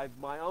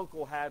my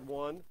uncle had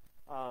one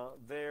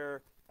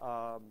there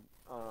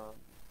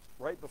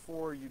right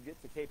before you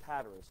get to Cape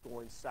Hatteras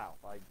going south.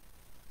 I've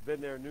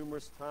been there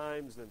numerous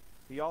times, and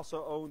he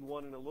also owned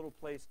one in a little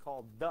place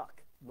called Duck,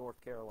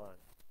 North Carolina.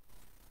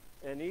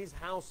 And these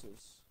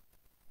houses,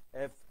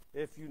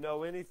 if you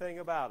know anything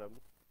about them,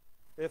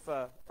 if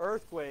an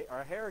earthquake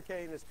or a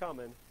hurricane is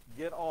coming,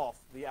 get off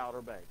the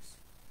Outer Banks.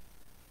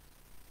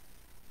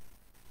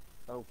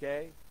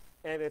 Okay?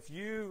 And if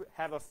you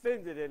have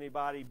offended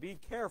anybody, be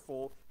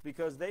careful,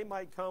 because they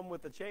might come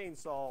with a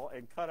chainsaw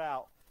and cut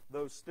out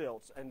those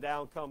stilts, and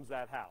down comes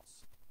that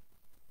house.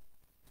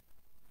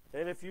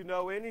 And if you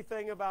know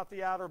anything about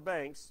the Outer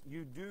Banks,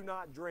 you do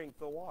not drink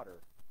the water.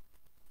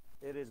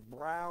 It is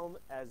brown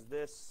as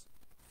this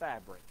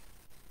fabric,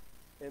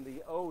 and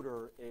the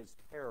odor is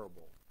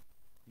terrible.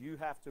 You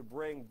have to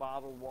bring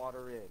bottled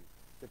water in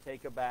to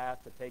take a bath,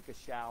 to take a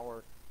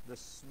shower. The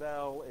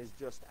smell is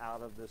just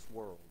out of this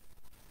world.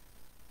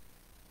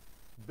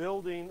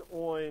 Building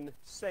on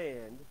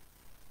sand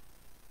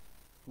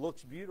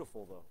looks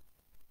beautiful, though.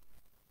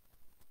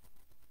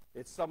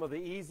 It's some of the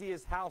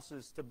easiest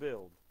houses to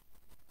build.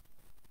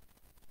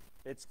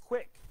 It's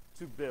quick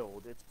to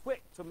build. It's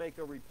quick to make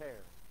a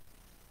repair.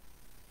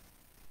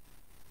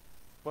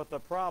 But the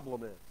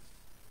problem is,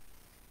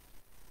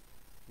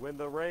 when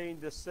the rain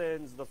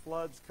descends, the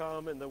floods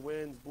come, and the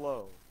winds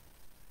blow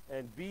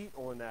and beat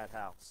on that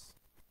house,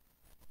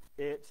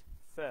 it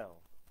fell,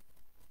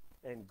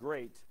 and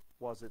great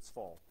was its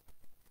fall.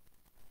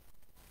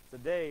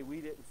 Today,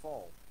 we didn't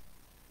fall.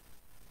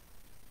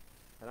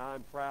 And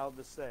I'm proud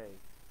to say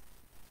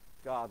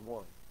God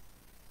won.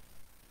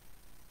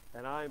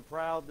 And I am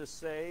proud to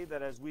say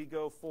that as we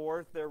go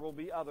forth, there will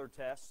be other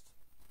tests,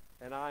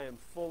 and I am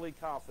fully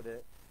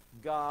confident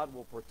God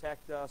will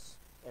protect us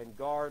and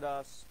guard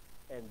us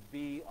and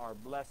be our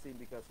blessing,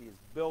 because he has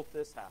built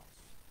this house,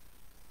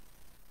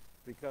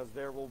 because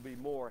there will be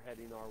more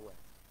heading our way.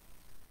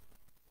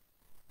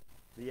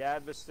 The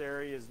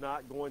adversary is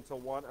not going to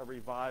want a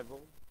revival.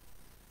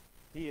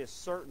 He is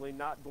certainly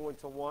not going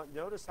to want...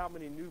 Notice how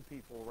many new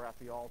people were at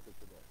the altar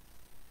today.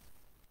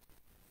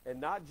 And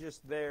not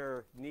just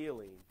there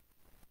kneeling,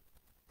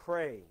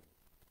 praying,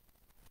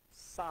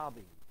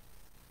 sobbing,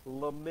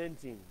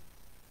 lamenting,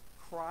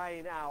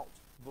 crying out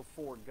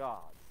before God.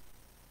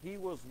 He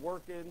was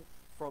working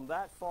from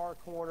that far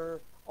corner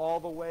all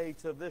the way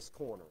to this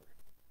corner.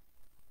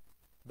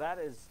 That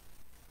is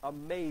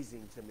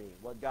amazing to me,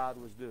 what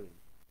God was doing.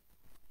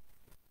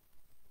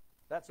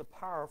 That's a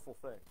powerful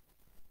thing.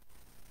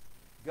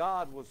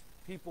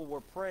 People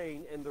were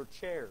praying in their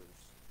chairs.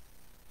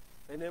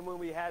 And then when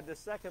we had the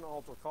second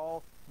altar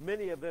call,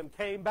 many of them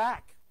came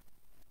back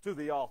to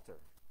the altar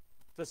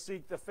to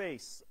seek the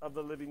face of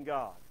the living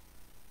God.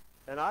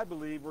 And I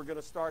believe we're going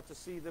to start to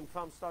see them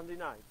come Sunday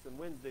nights and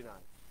Wednesday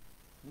nights,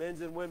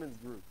 men's and women's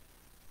group.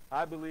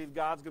 I believe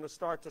God's going to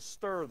start to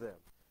stir them,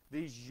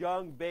 these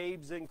young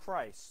babes in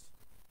Christ.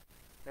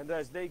 And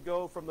as they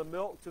go from the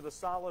milk to the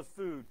solid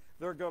food,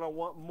 they're going to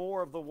want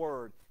more of the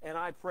Word. And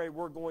I pray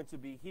we're going to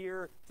be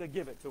here to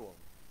give it to them.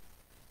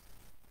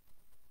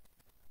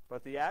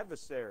 But the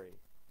adversary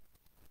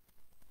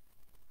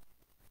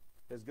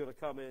is going to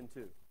come in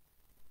too.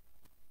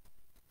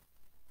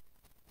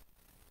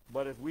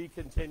 But if we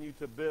continue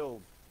to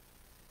build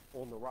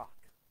on the rock,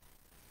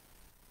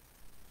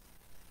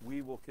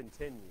 we will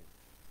continue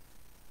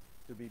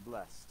to be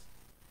blessed.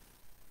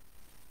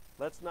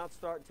 Let's not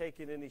start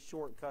taking any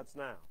shortcuts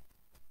now.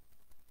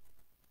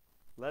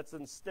 Let's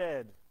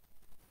instead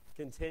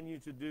continue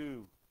to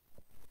do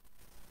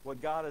what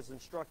God has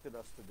instructed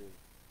us to do.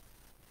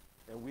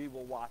 And we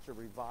will watch a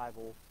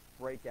revival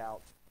break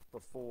out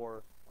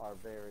before our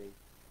very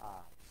eyes.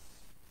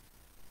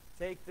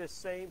 Take this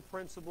same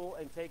principle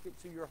and take it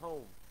to your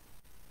home.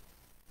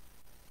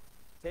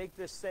 Take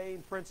this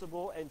same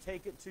principle and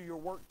take it to your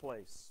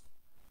workplace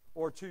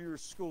or to your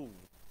school.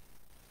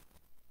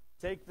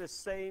 Take this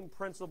same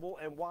principle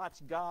and watch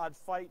God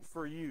fight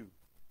for you.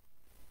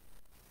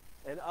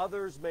 And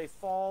others may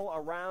fall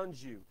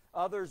around you.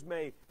 Others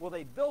may,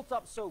 they built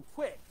up so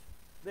quick.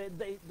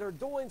 They're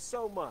doing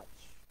so much.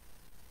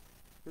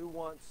 Who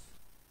wants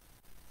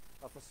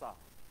a facade?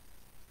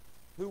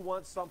 Who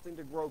wants something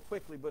to grow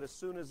quickly, but as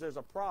soon as there's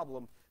a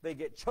problem, they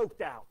get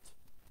choked out,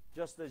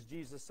 just as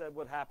Jesus said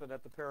would happen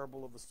at the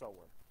parable of the sower.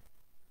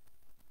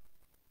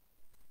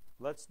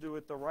 Let's do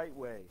it the right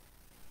way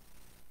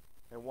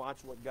and watch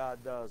what God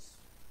does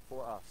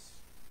for us.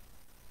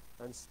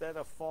 Instead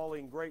of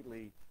falling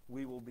greatly,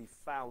 we will be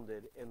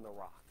founded in the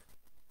rock.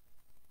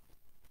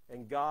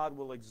 And God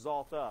will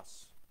exalt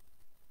us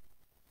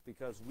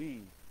because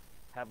we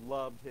have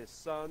loved His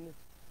Son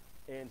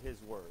and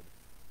His Word.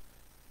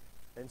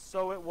 And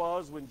so it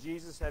was when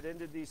Jesus had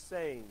ended these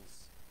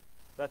sayings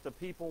that the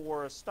people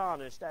were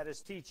astonished at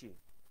His teaching.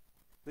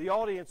 The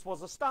audience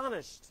was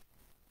astonished.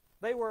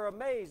 They were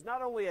amazed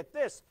not only at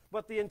this,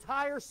 but the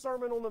entire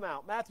Sermon on the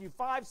Mount, Matthew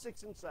 5,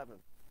 6, and 7.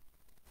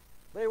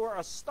 They were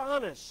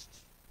astonished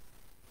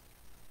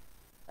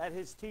at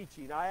His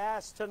teaching. I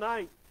ask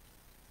tonight,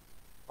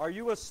 are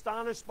you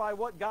astonished by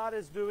what God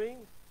is doing?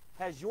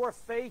 Has your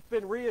faith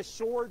been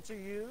reassured to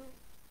you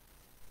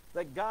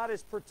that God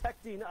is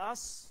protecting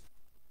us?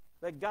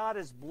 That God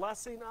is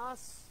blessing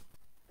us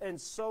in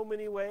so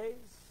many ways?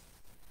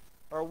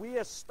 Are we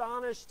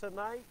astonished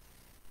tonight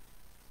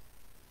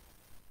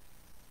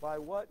by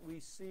what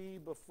we see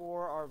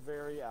before our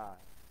very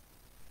eye?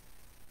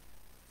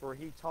 For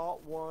He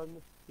taught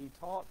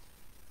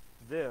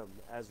them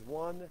as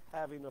one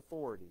having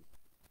authority,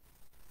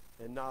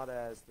 and not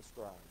as the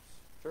scribes.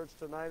 Church,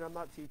 tonight I'm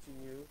not teaching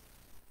you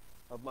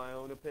of my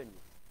own opinion.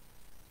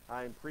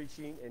 I am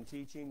preaching and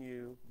teaching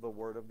you the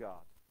Word of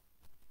God.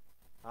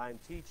 I am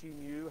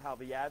teaching you how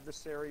the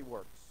adversary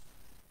works,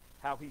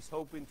 how he's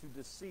hoping to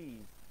deceive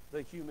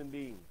the human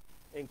being,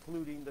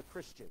 including the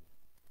Christian.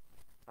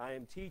 I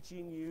am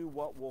teaching you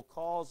what will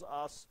cause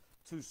us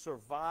to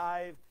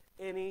survive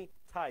any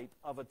type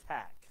of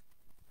attack,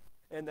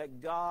 and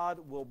that God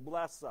will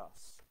bless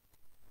us,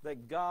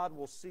 that God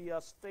will see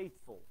us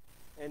faithful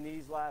in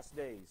these last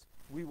days.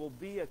 We will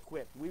be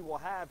equipped. We will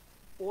have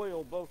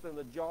oil both in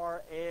the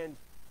jar and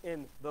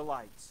in the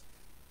lights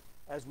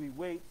as we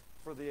wait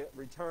for the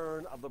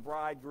return of the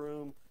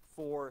bridegroom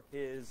for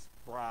his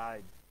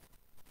bride.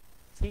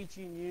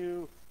 Teaching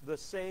you the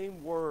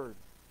same word.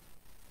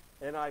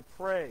 And I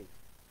pray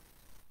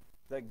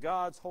that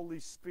God's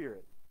Holy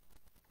Spirit,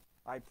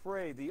 I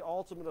pray the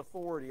ultimate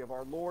authority of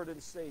our Lord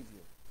and Savior,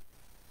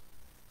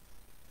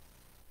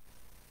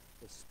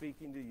 is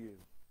speaking to you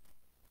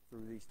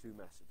through these two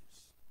messages.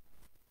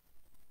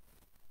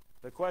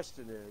 The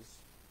question is,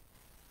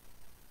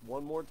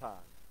 one more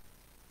time,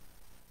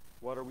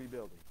 what are we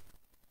building?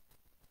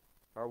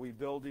 Are we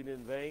building in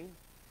vain,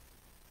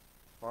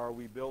 or are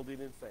we building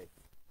in faith?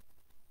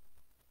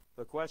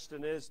 The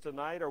question is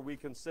tonight, are we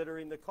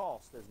considering the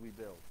cost as we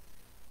build?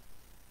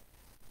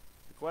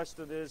 The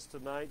question is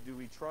tonight, do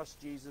we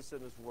trust Jesus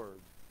and His Word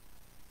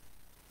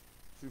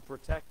to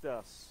protect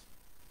us,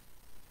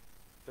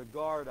 to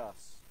guard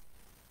us,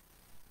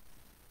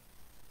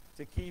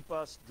 to keep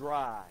us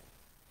dry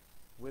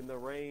when the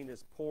rain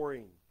is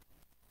pouring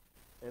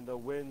and the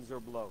winds are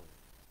blowing?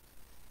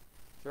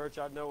 Church,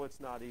 I know it's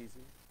not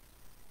easy.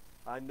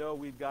 I know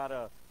we've got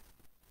to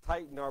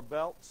tighten our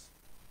belts,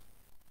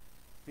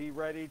 be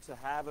ready to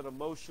have an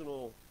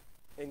emotional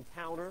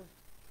encounter.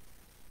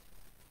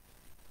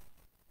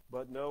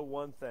 But know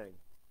one thing,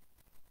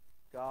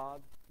 God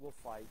will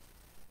fight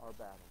our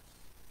battles.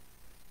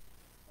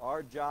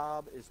 Our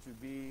job is to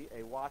be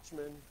a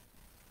watchman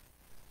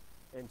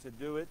and to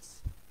do it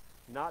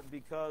not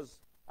because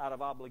out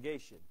of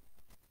obligation.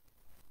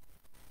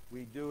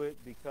 We do it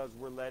because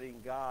we're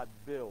letting God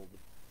build,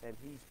 and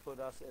He's put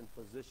us in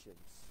positions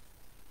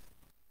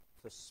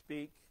to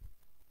speak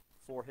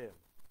for Him.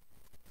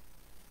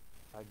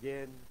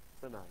 Again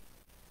tonight,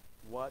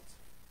 what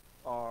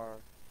are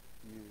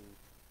you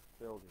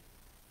building?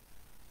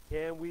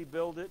 Can we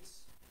build it?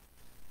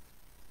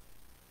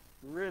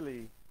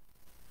 Really,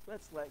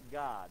 let's let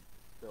God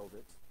build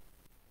it.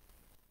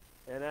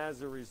 And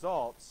as a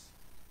result,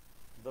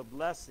 the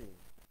blessing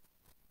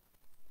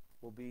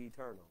will be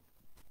eternal.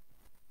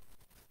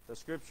 The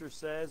Scripture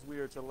says we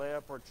are to lay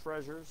up our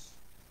treasures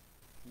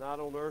not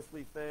on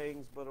earthly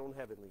things, but on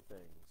heavenly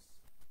things.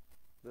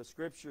 The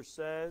Scripture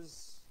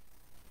says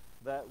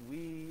that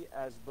we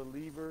as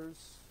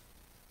believers,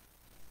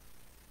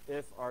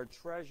 if our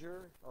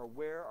treasure, or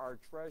where our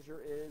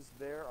treasure is,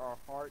 there our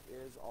heart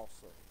is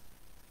also.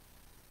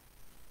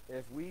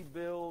 If we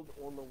build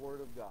on the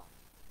Word of God,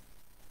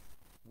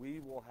 we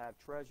will have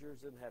treasures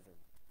in heaven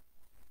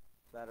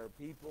that are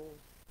people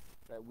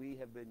that we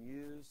have been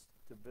used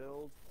to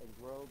build and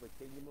grow the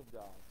kingdom of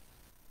God.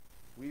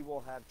 We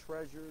will have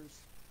treasures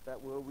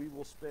that we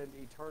will spend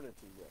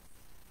eternity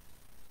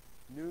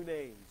with. New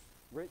names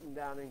written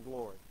down in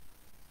glory.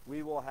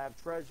 We will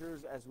have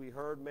treasures, as we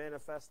heard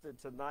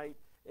manifested tonight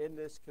in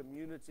this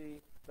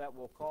community, that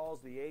will cause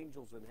the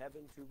angels in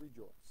heaven to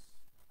rejoice.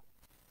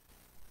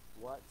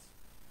 What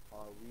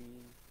are we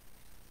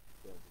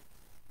building?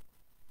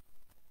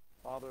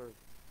 Father,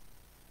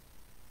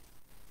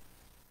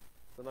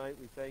 tonight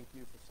we thank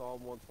you for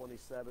Psalm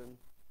 127,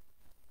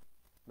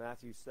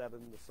 Matthew 7,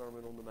 the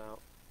Sermon on the Mount.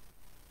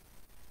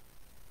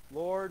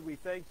 Lord, we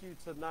thank you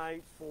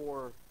tonight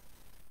for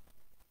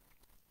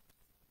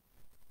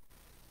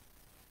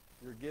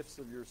your gifts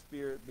of your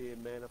Spirit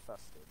being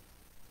manifested.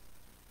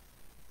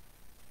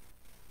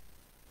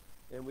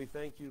 And we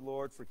thank you,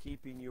 Lord, for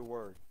keeping your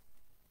word,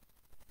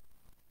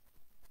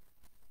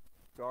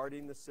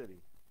 guarding the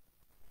city.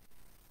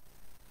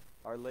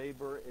 Our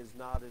labor is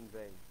not in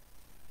vain.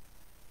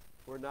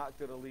 We're not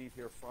going to leave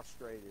here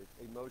frustrated,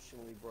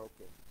 emotionally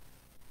broken.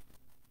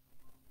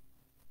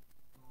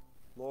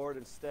 Lord,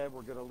 instead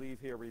we're going to leave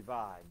here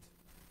revived.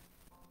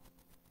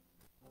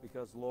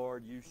 Because,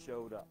 Lord, you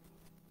showed up.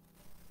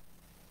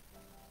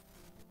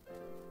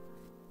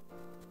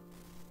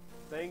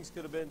 Things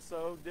could have been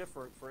so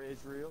different for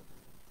Israel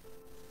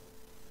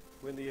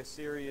when the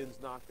Assyrians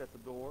knocked at the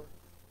door.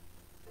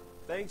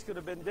 Things could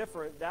have been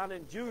different down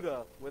in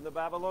Judah when the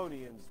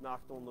Babylonians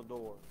knocked on the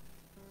door.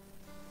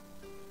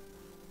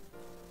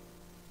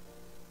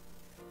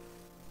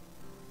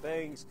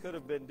 Things could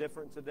have been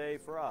different today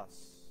for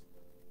us.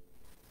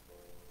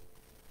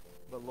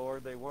 But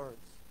Lord, they weren't.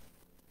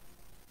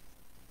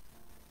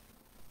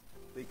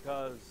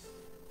 Because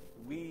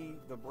we,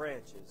 the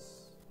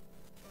branches,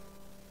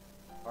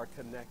 are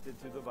connected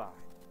to the vine.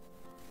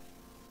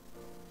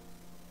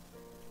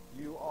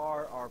 You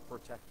are our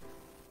protector.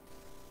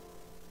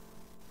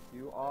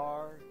 You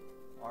are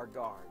our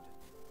guard.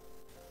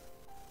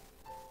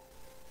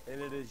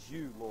 And it is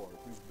you, Lord,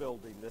 who's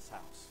building this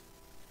house.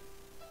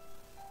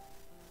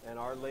 And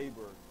our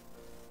labor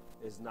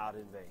is not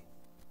in vain.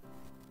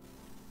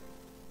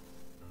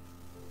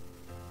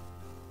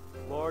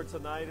 Lord,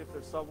 tonight, if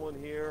there's someone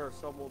here or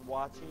someone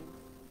watching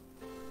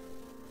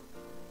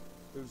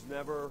who's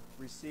never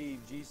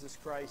received Jesus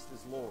Christ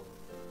as Lord,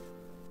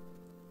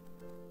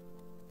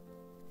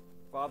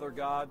 Father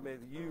God, may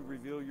you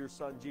reveal your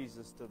Son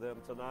Jesus to them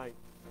tonight.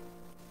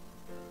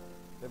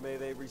 And may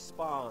they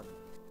respond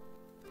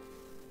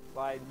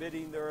by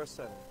admitting they're a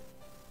sinner.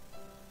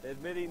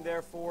 Admitting,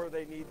 therefore,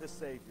 they need the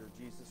Savior,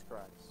 Jesus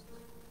Christ.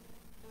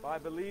 By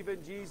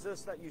believing,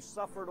 Jesus, that you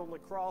suffered on the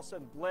cross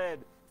and bled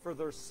for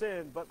their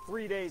sin, but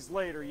 3 days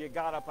later you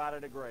got up out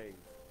of the grave,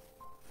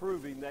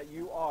 proving that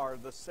you are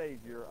the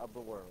Savior of the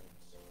world.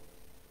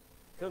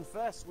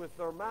 Confess with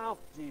their mouth,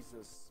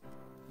 Jesus,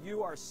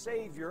 you are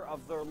Savior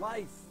of their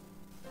life.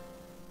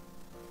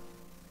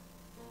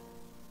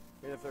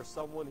 And if there's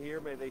someone here,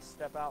 may they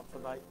step out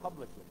tonight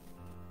publicly.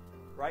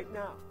 Right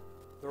now.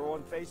 They're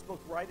on Facebook,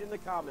 right in the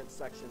comments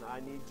section,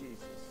 I need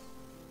Jesus.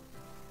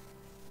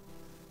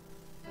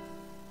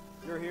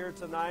 You're here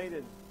tonight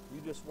and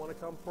you just want to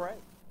come pray.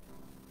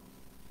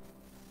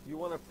 You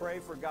want to pray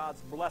for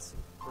God's blessing,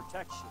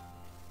 protection.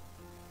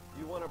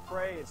 You want to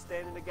pray and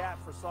stand in the gap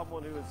for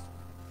someone who is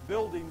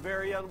building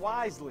very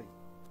unwisely.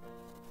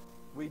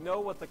 We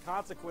know what the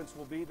consequence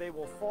will be. They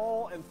will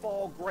fall and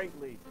fall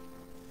greatly.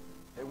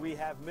 And we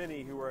have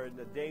many who are in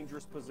a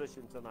dangerous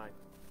position tonight.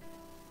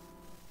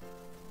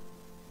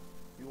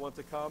 You want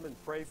to come and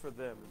pray for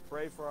them and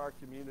pray for our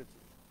community,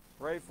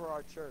 pray for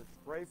our church,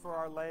 pray for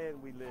our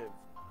land we live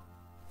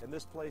in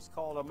this place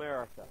called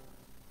America.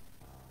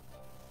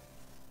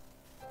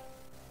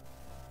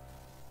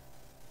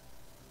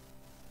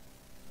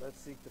 Let's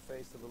seek the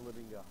face of the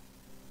living God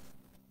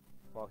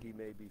while he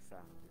may be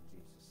found.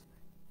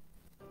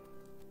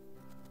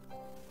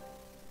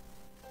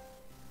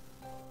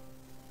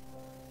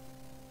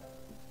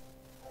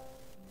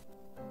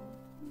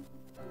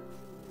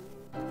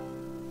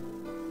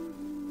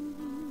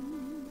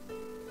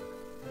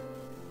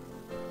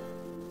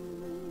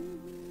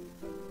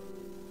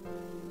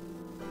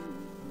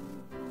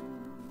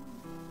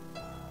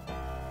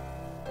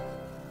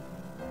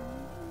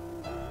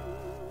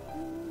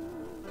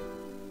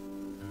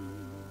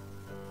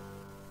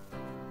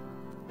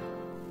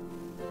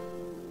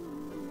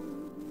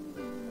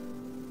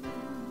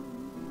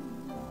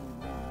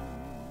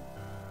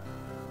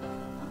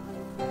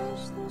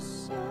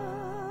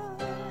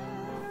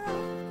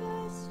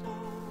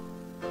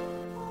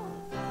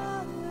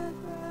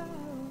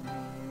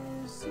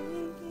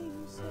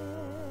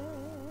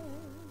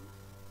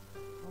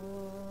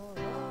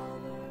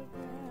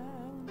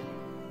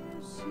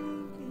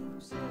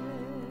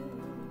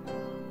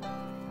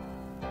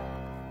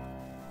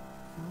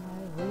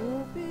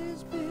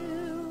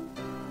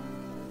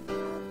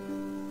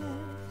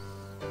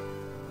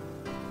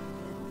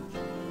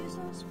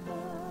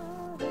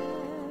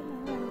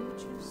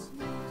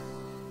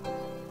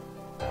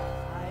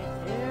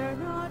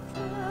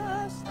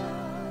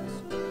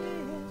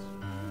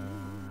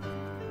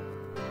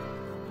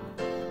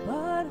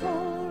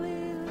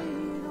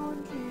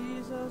 In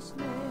Jesus'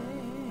 name.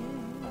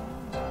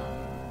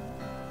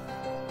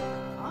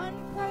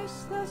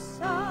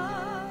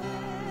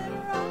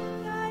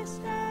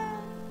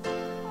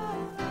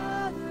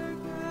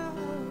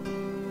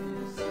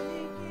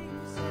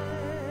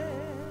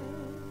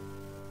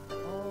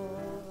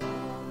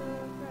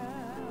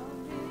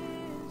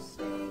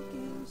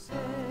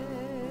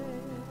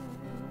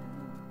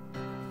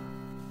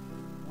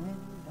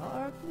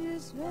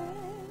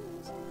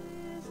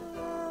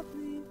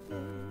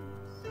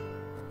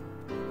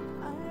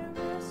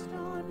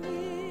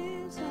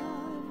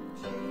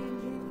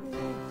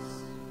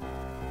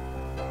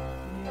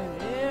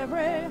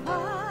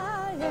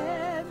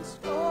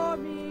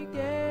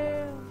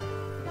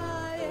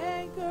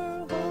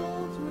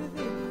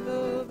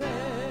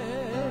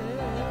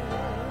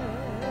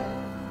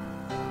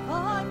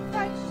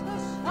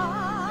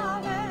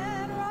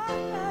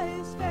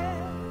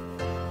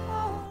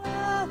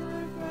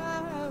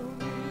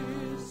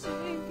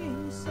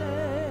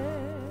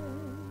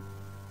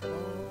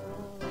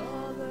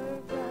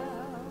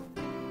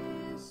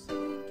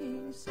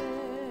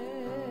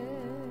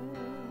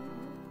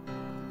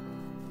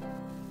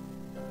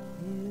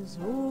 His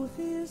oath,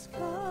 His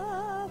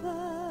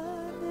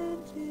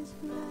covenant, His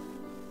blood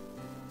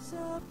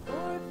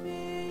support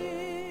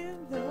me in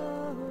the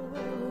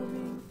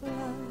whelming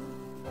flood.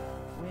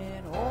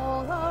 When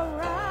all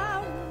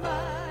around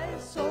my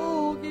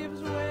soul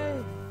gives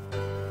way,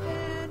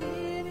 and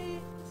in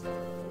it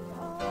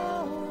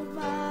all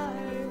my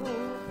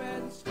hope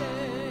and stay.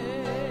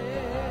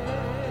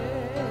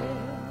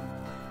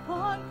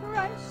 On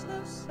Christ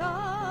the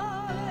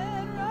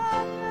solid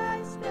rock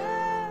I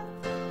stand,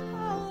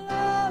 all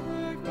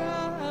other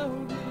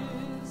ground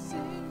is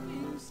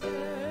sinking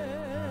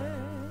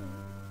sand.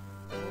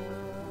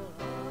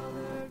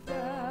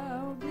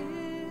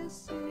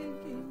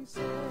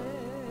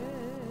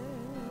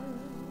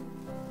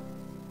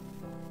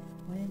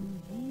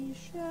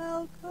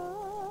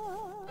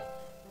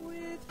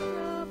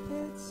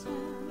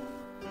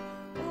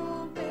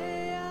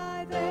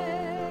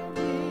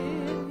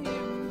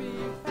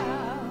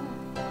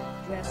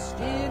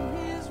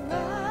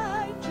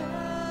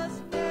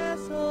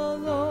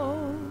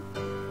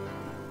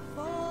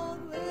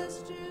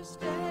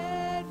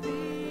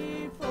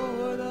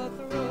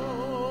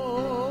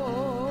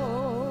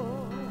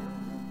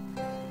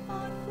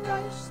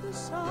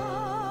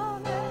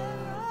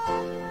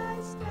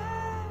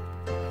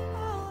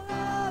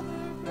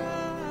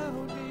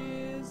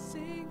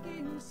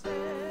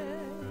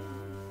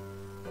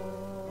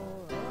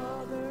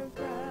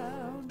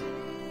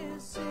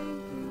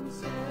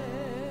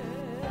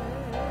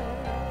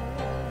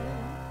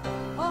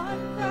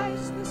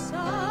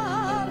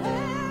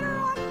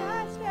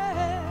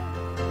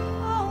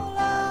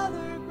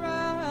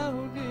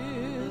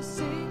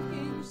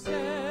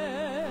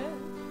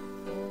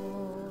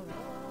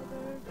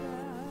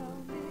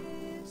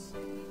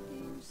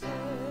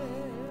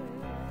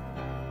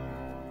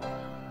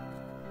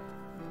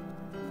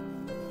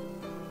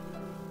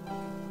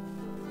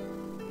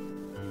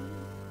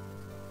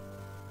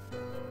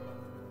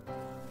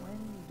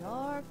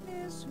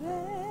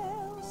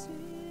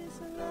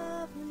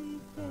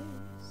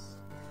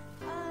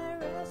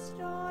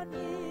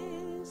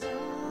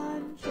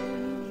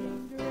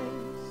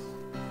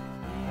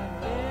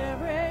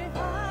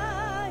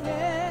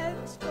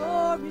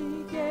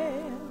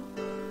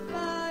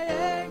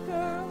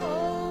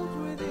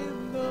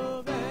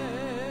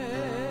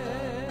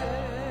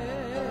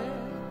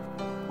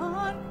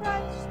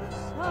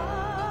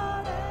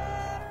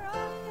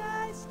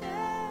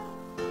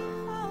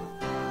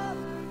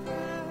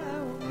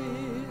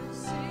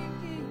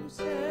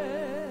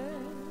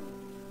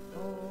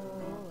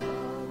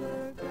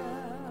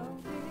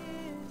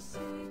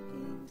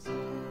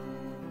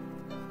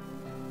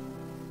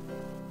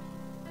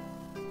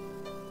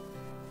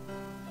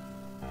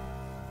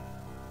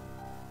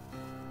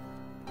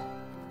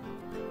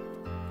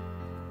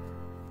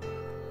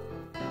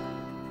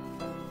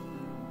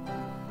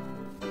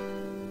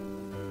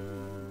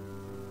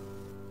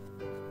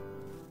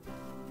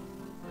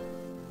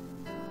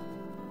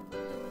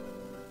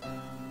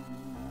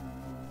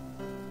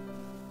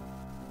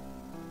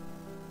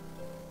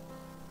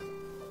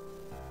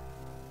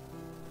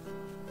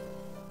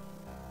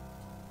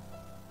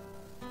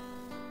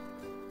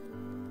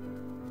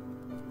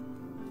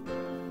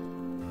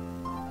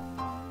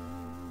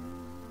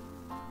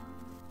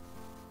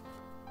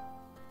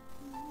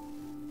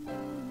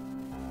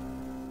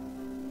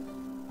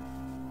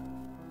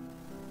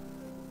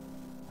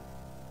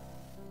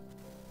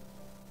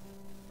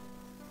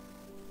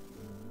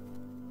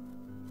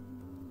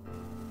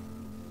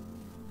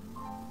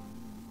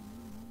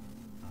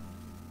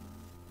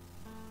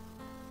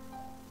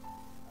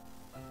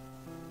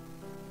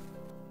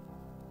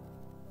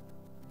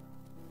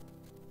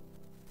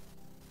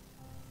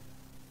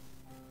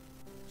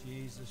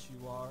 Jesus,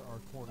 you are our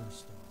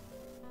cornerstone.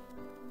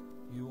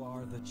 You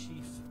are the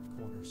chief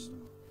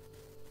cornerstone,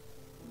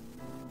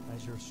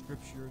 as your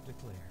scripture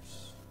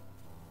declares.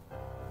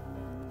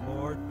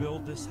 Lord,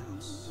 build this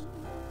house.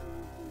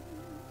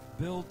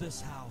 Build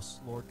this house,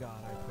 Lord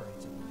God, I pray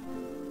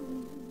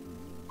tonight.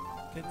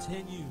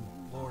 Continue,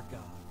 Lord God,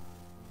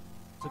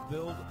 to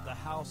build the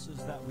houses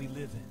that we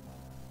live in.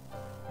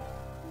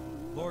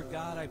 Lord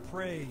God, I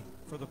pray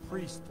for the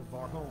priest of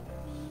our homes.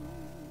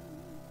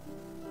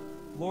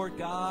 Lord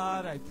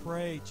God, I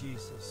pray,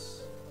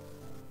 Jesus,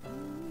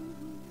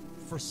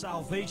 for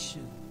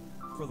salvation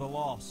for the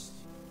lost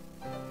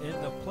in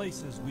the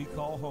places we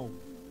call home.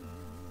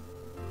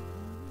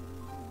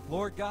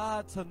 Lord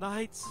God,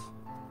 tonight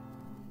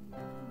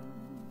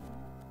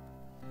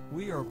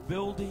we are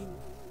building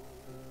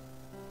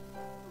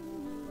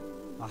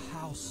a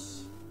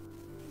house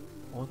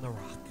on the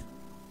rock.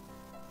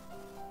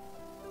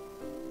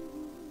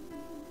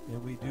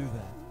 And we do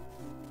that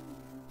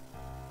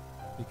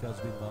because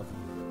we love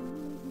you.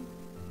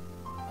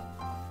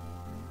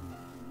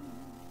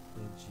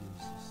 In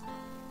Jesus'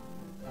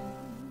 name.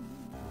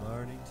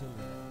 Learning to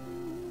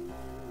live.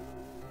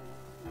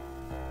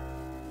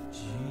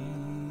 Jesus.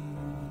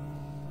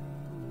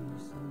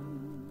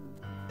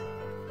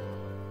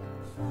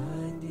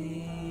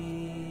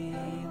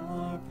 Finding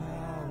more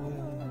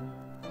power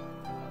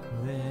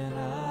than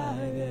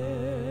I've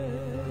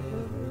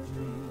ever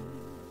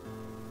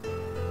dreamed.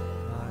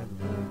 I'm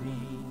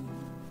learning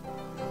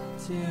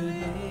to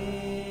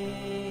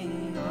lean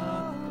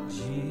on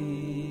Jesus.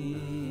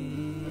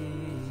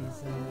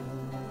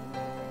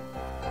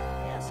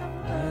 Yes, I'm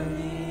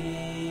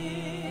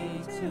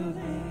Learning to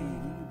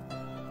lean.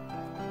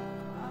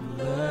 I'm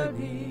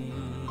learning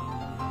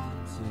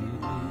to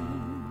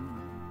lean.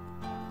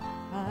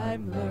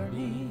 I'm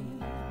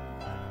learning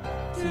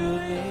To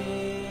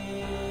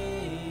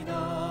lean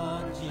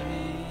on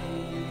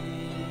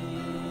Jesus.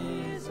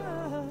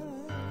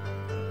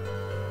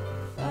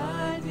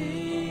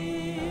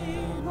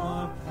 Finding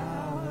more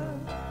power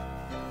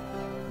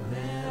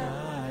than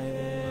I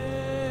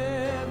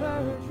ever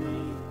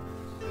dreamed.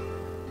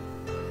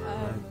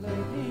 I'm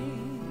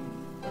learning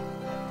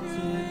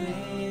To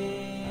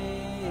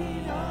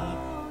lean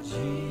on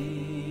Jesus.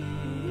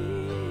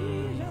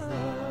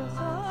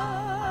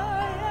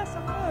 yes,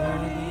 I'm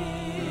Learning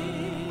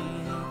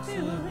to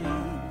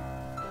lean.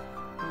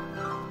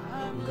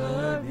 I'm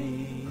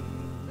Learning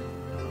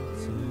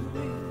to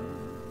lean.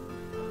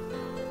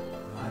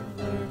 I'm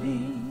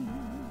learning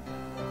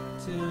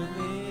to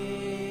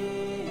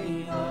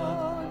lean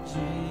on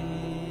Jesus.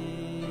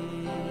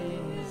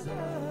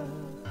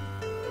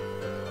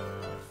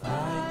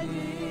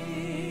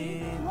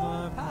 Finding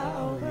more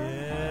power,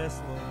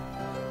 yes, Lord,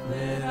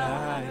 than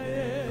I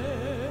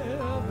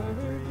ever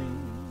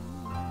dreamed.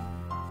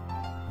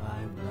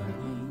 I'm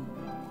learning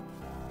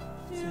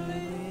to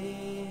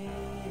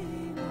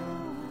lean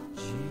on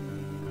Jesus.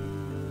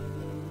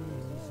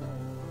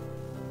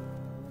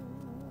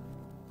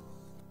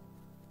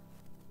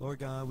 Lord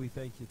God, we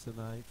thank you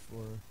tonight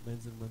for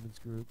men's and women's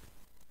group.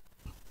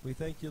 We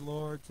thank you,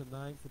 Lord,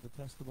 tonight for the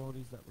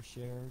testimonies that were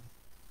shared.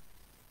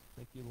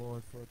 Thank you,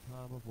 Lord, for a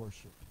time of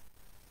worship.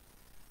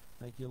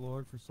 Thank you,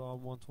 Lord, for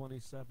Psalm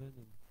 127 and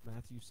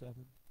Matthew 7.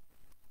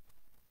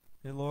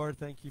 And Lord,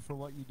 thank you for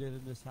what you did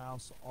in this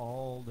house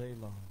all day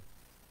long.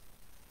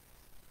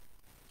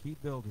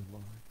 Keep building,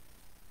 Lord.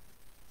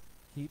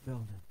 Keep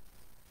building.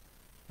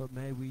 But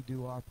may we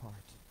do our part.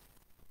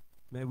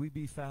 May we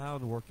be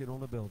found working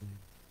on a building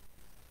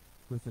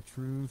with a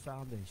true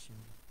foundation,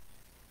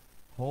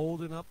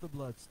 holding up the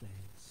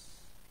bloodstains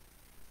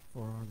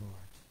for our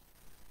Lord.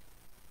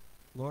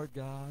 Lord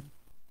God,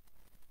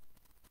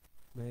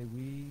 may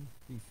we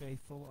be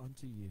faithful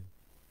unto you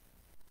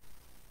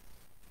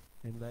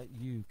and let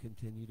you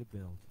continue to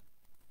build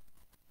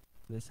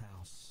this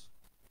house.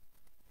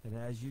 And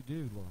as you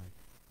do, Lord,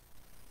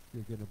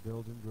 you're going to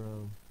build and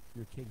grow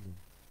your kingdom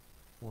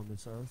on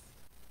this earth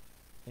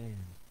and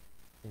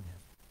in heaven.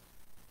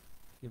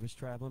 Give us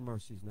traveling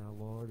mercies now,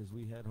 Lord, as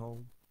we head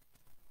home.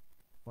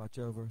 Watch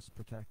over us,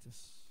 protect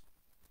us.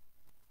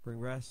 Bring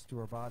rest to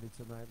our body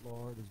tonight,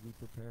 Lord, as we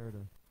prepare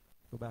to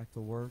go back to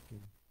work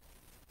and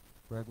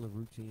regular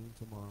routine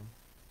tomorrow.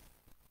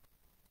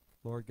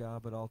 Lord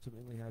God, but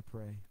ultimately I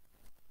pray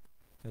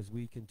as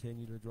we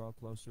continue to draw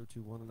closer to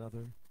one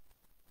another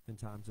in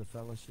times of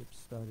fellowship,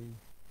 study,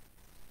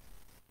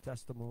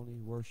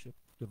 testimony, worship,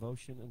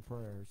 devotion, and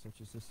prayer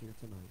such as this here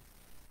tonight.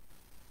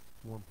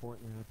 More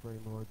importantly, I pray,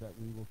 Lord, that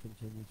we will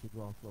continue to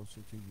draw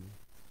closer to you.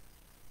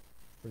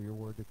 For your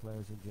word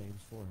declares in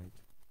James 4:8,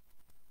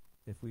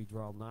 if we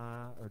draw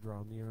nigh or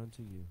draw near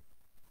unto you,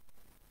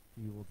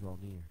 you will draw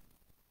near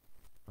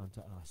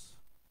unto us.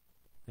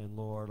 And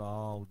Lord,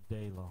 all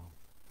day long,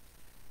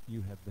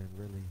 you have been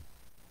really,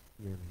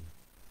 really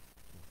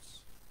close.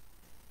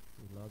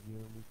 We love you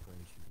and we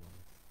praise you,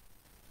 Lord.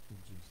 In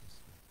Jesus'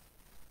 name.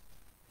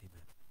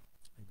 Amen.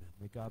 Amen.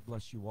 May God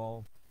bless you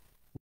all.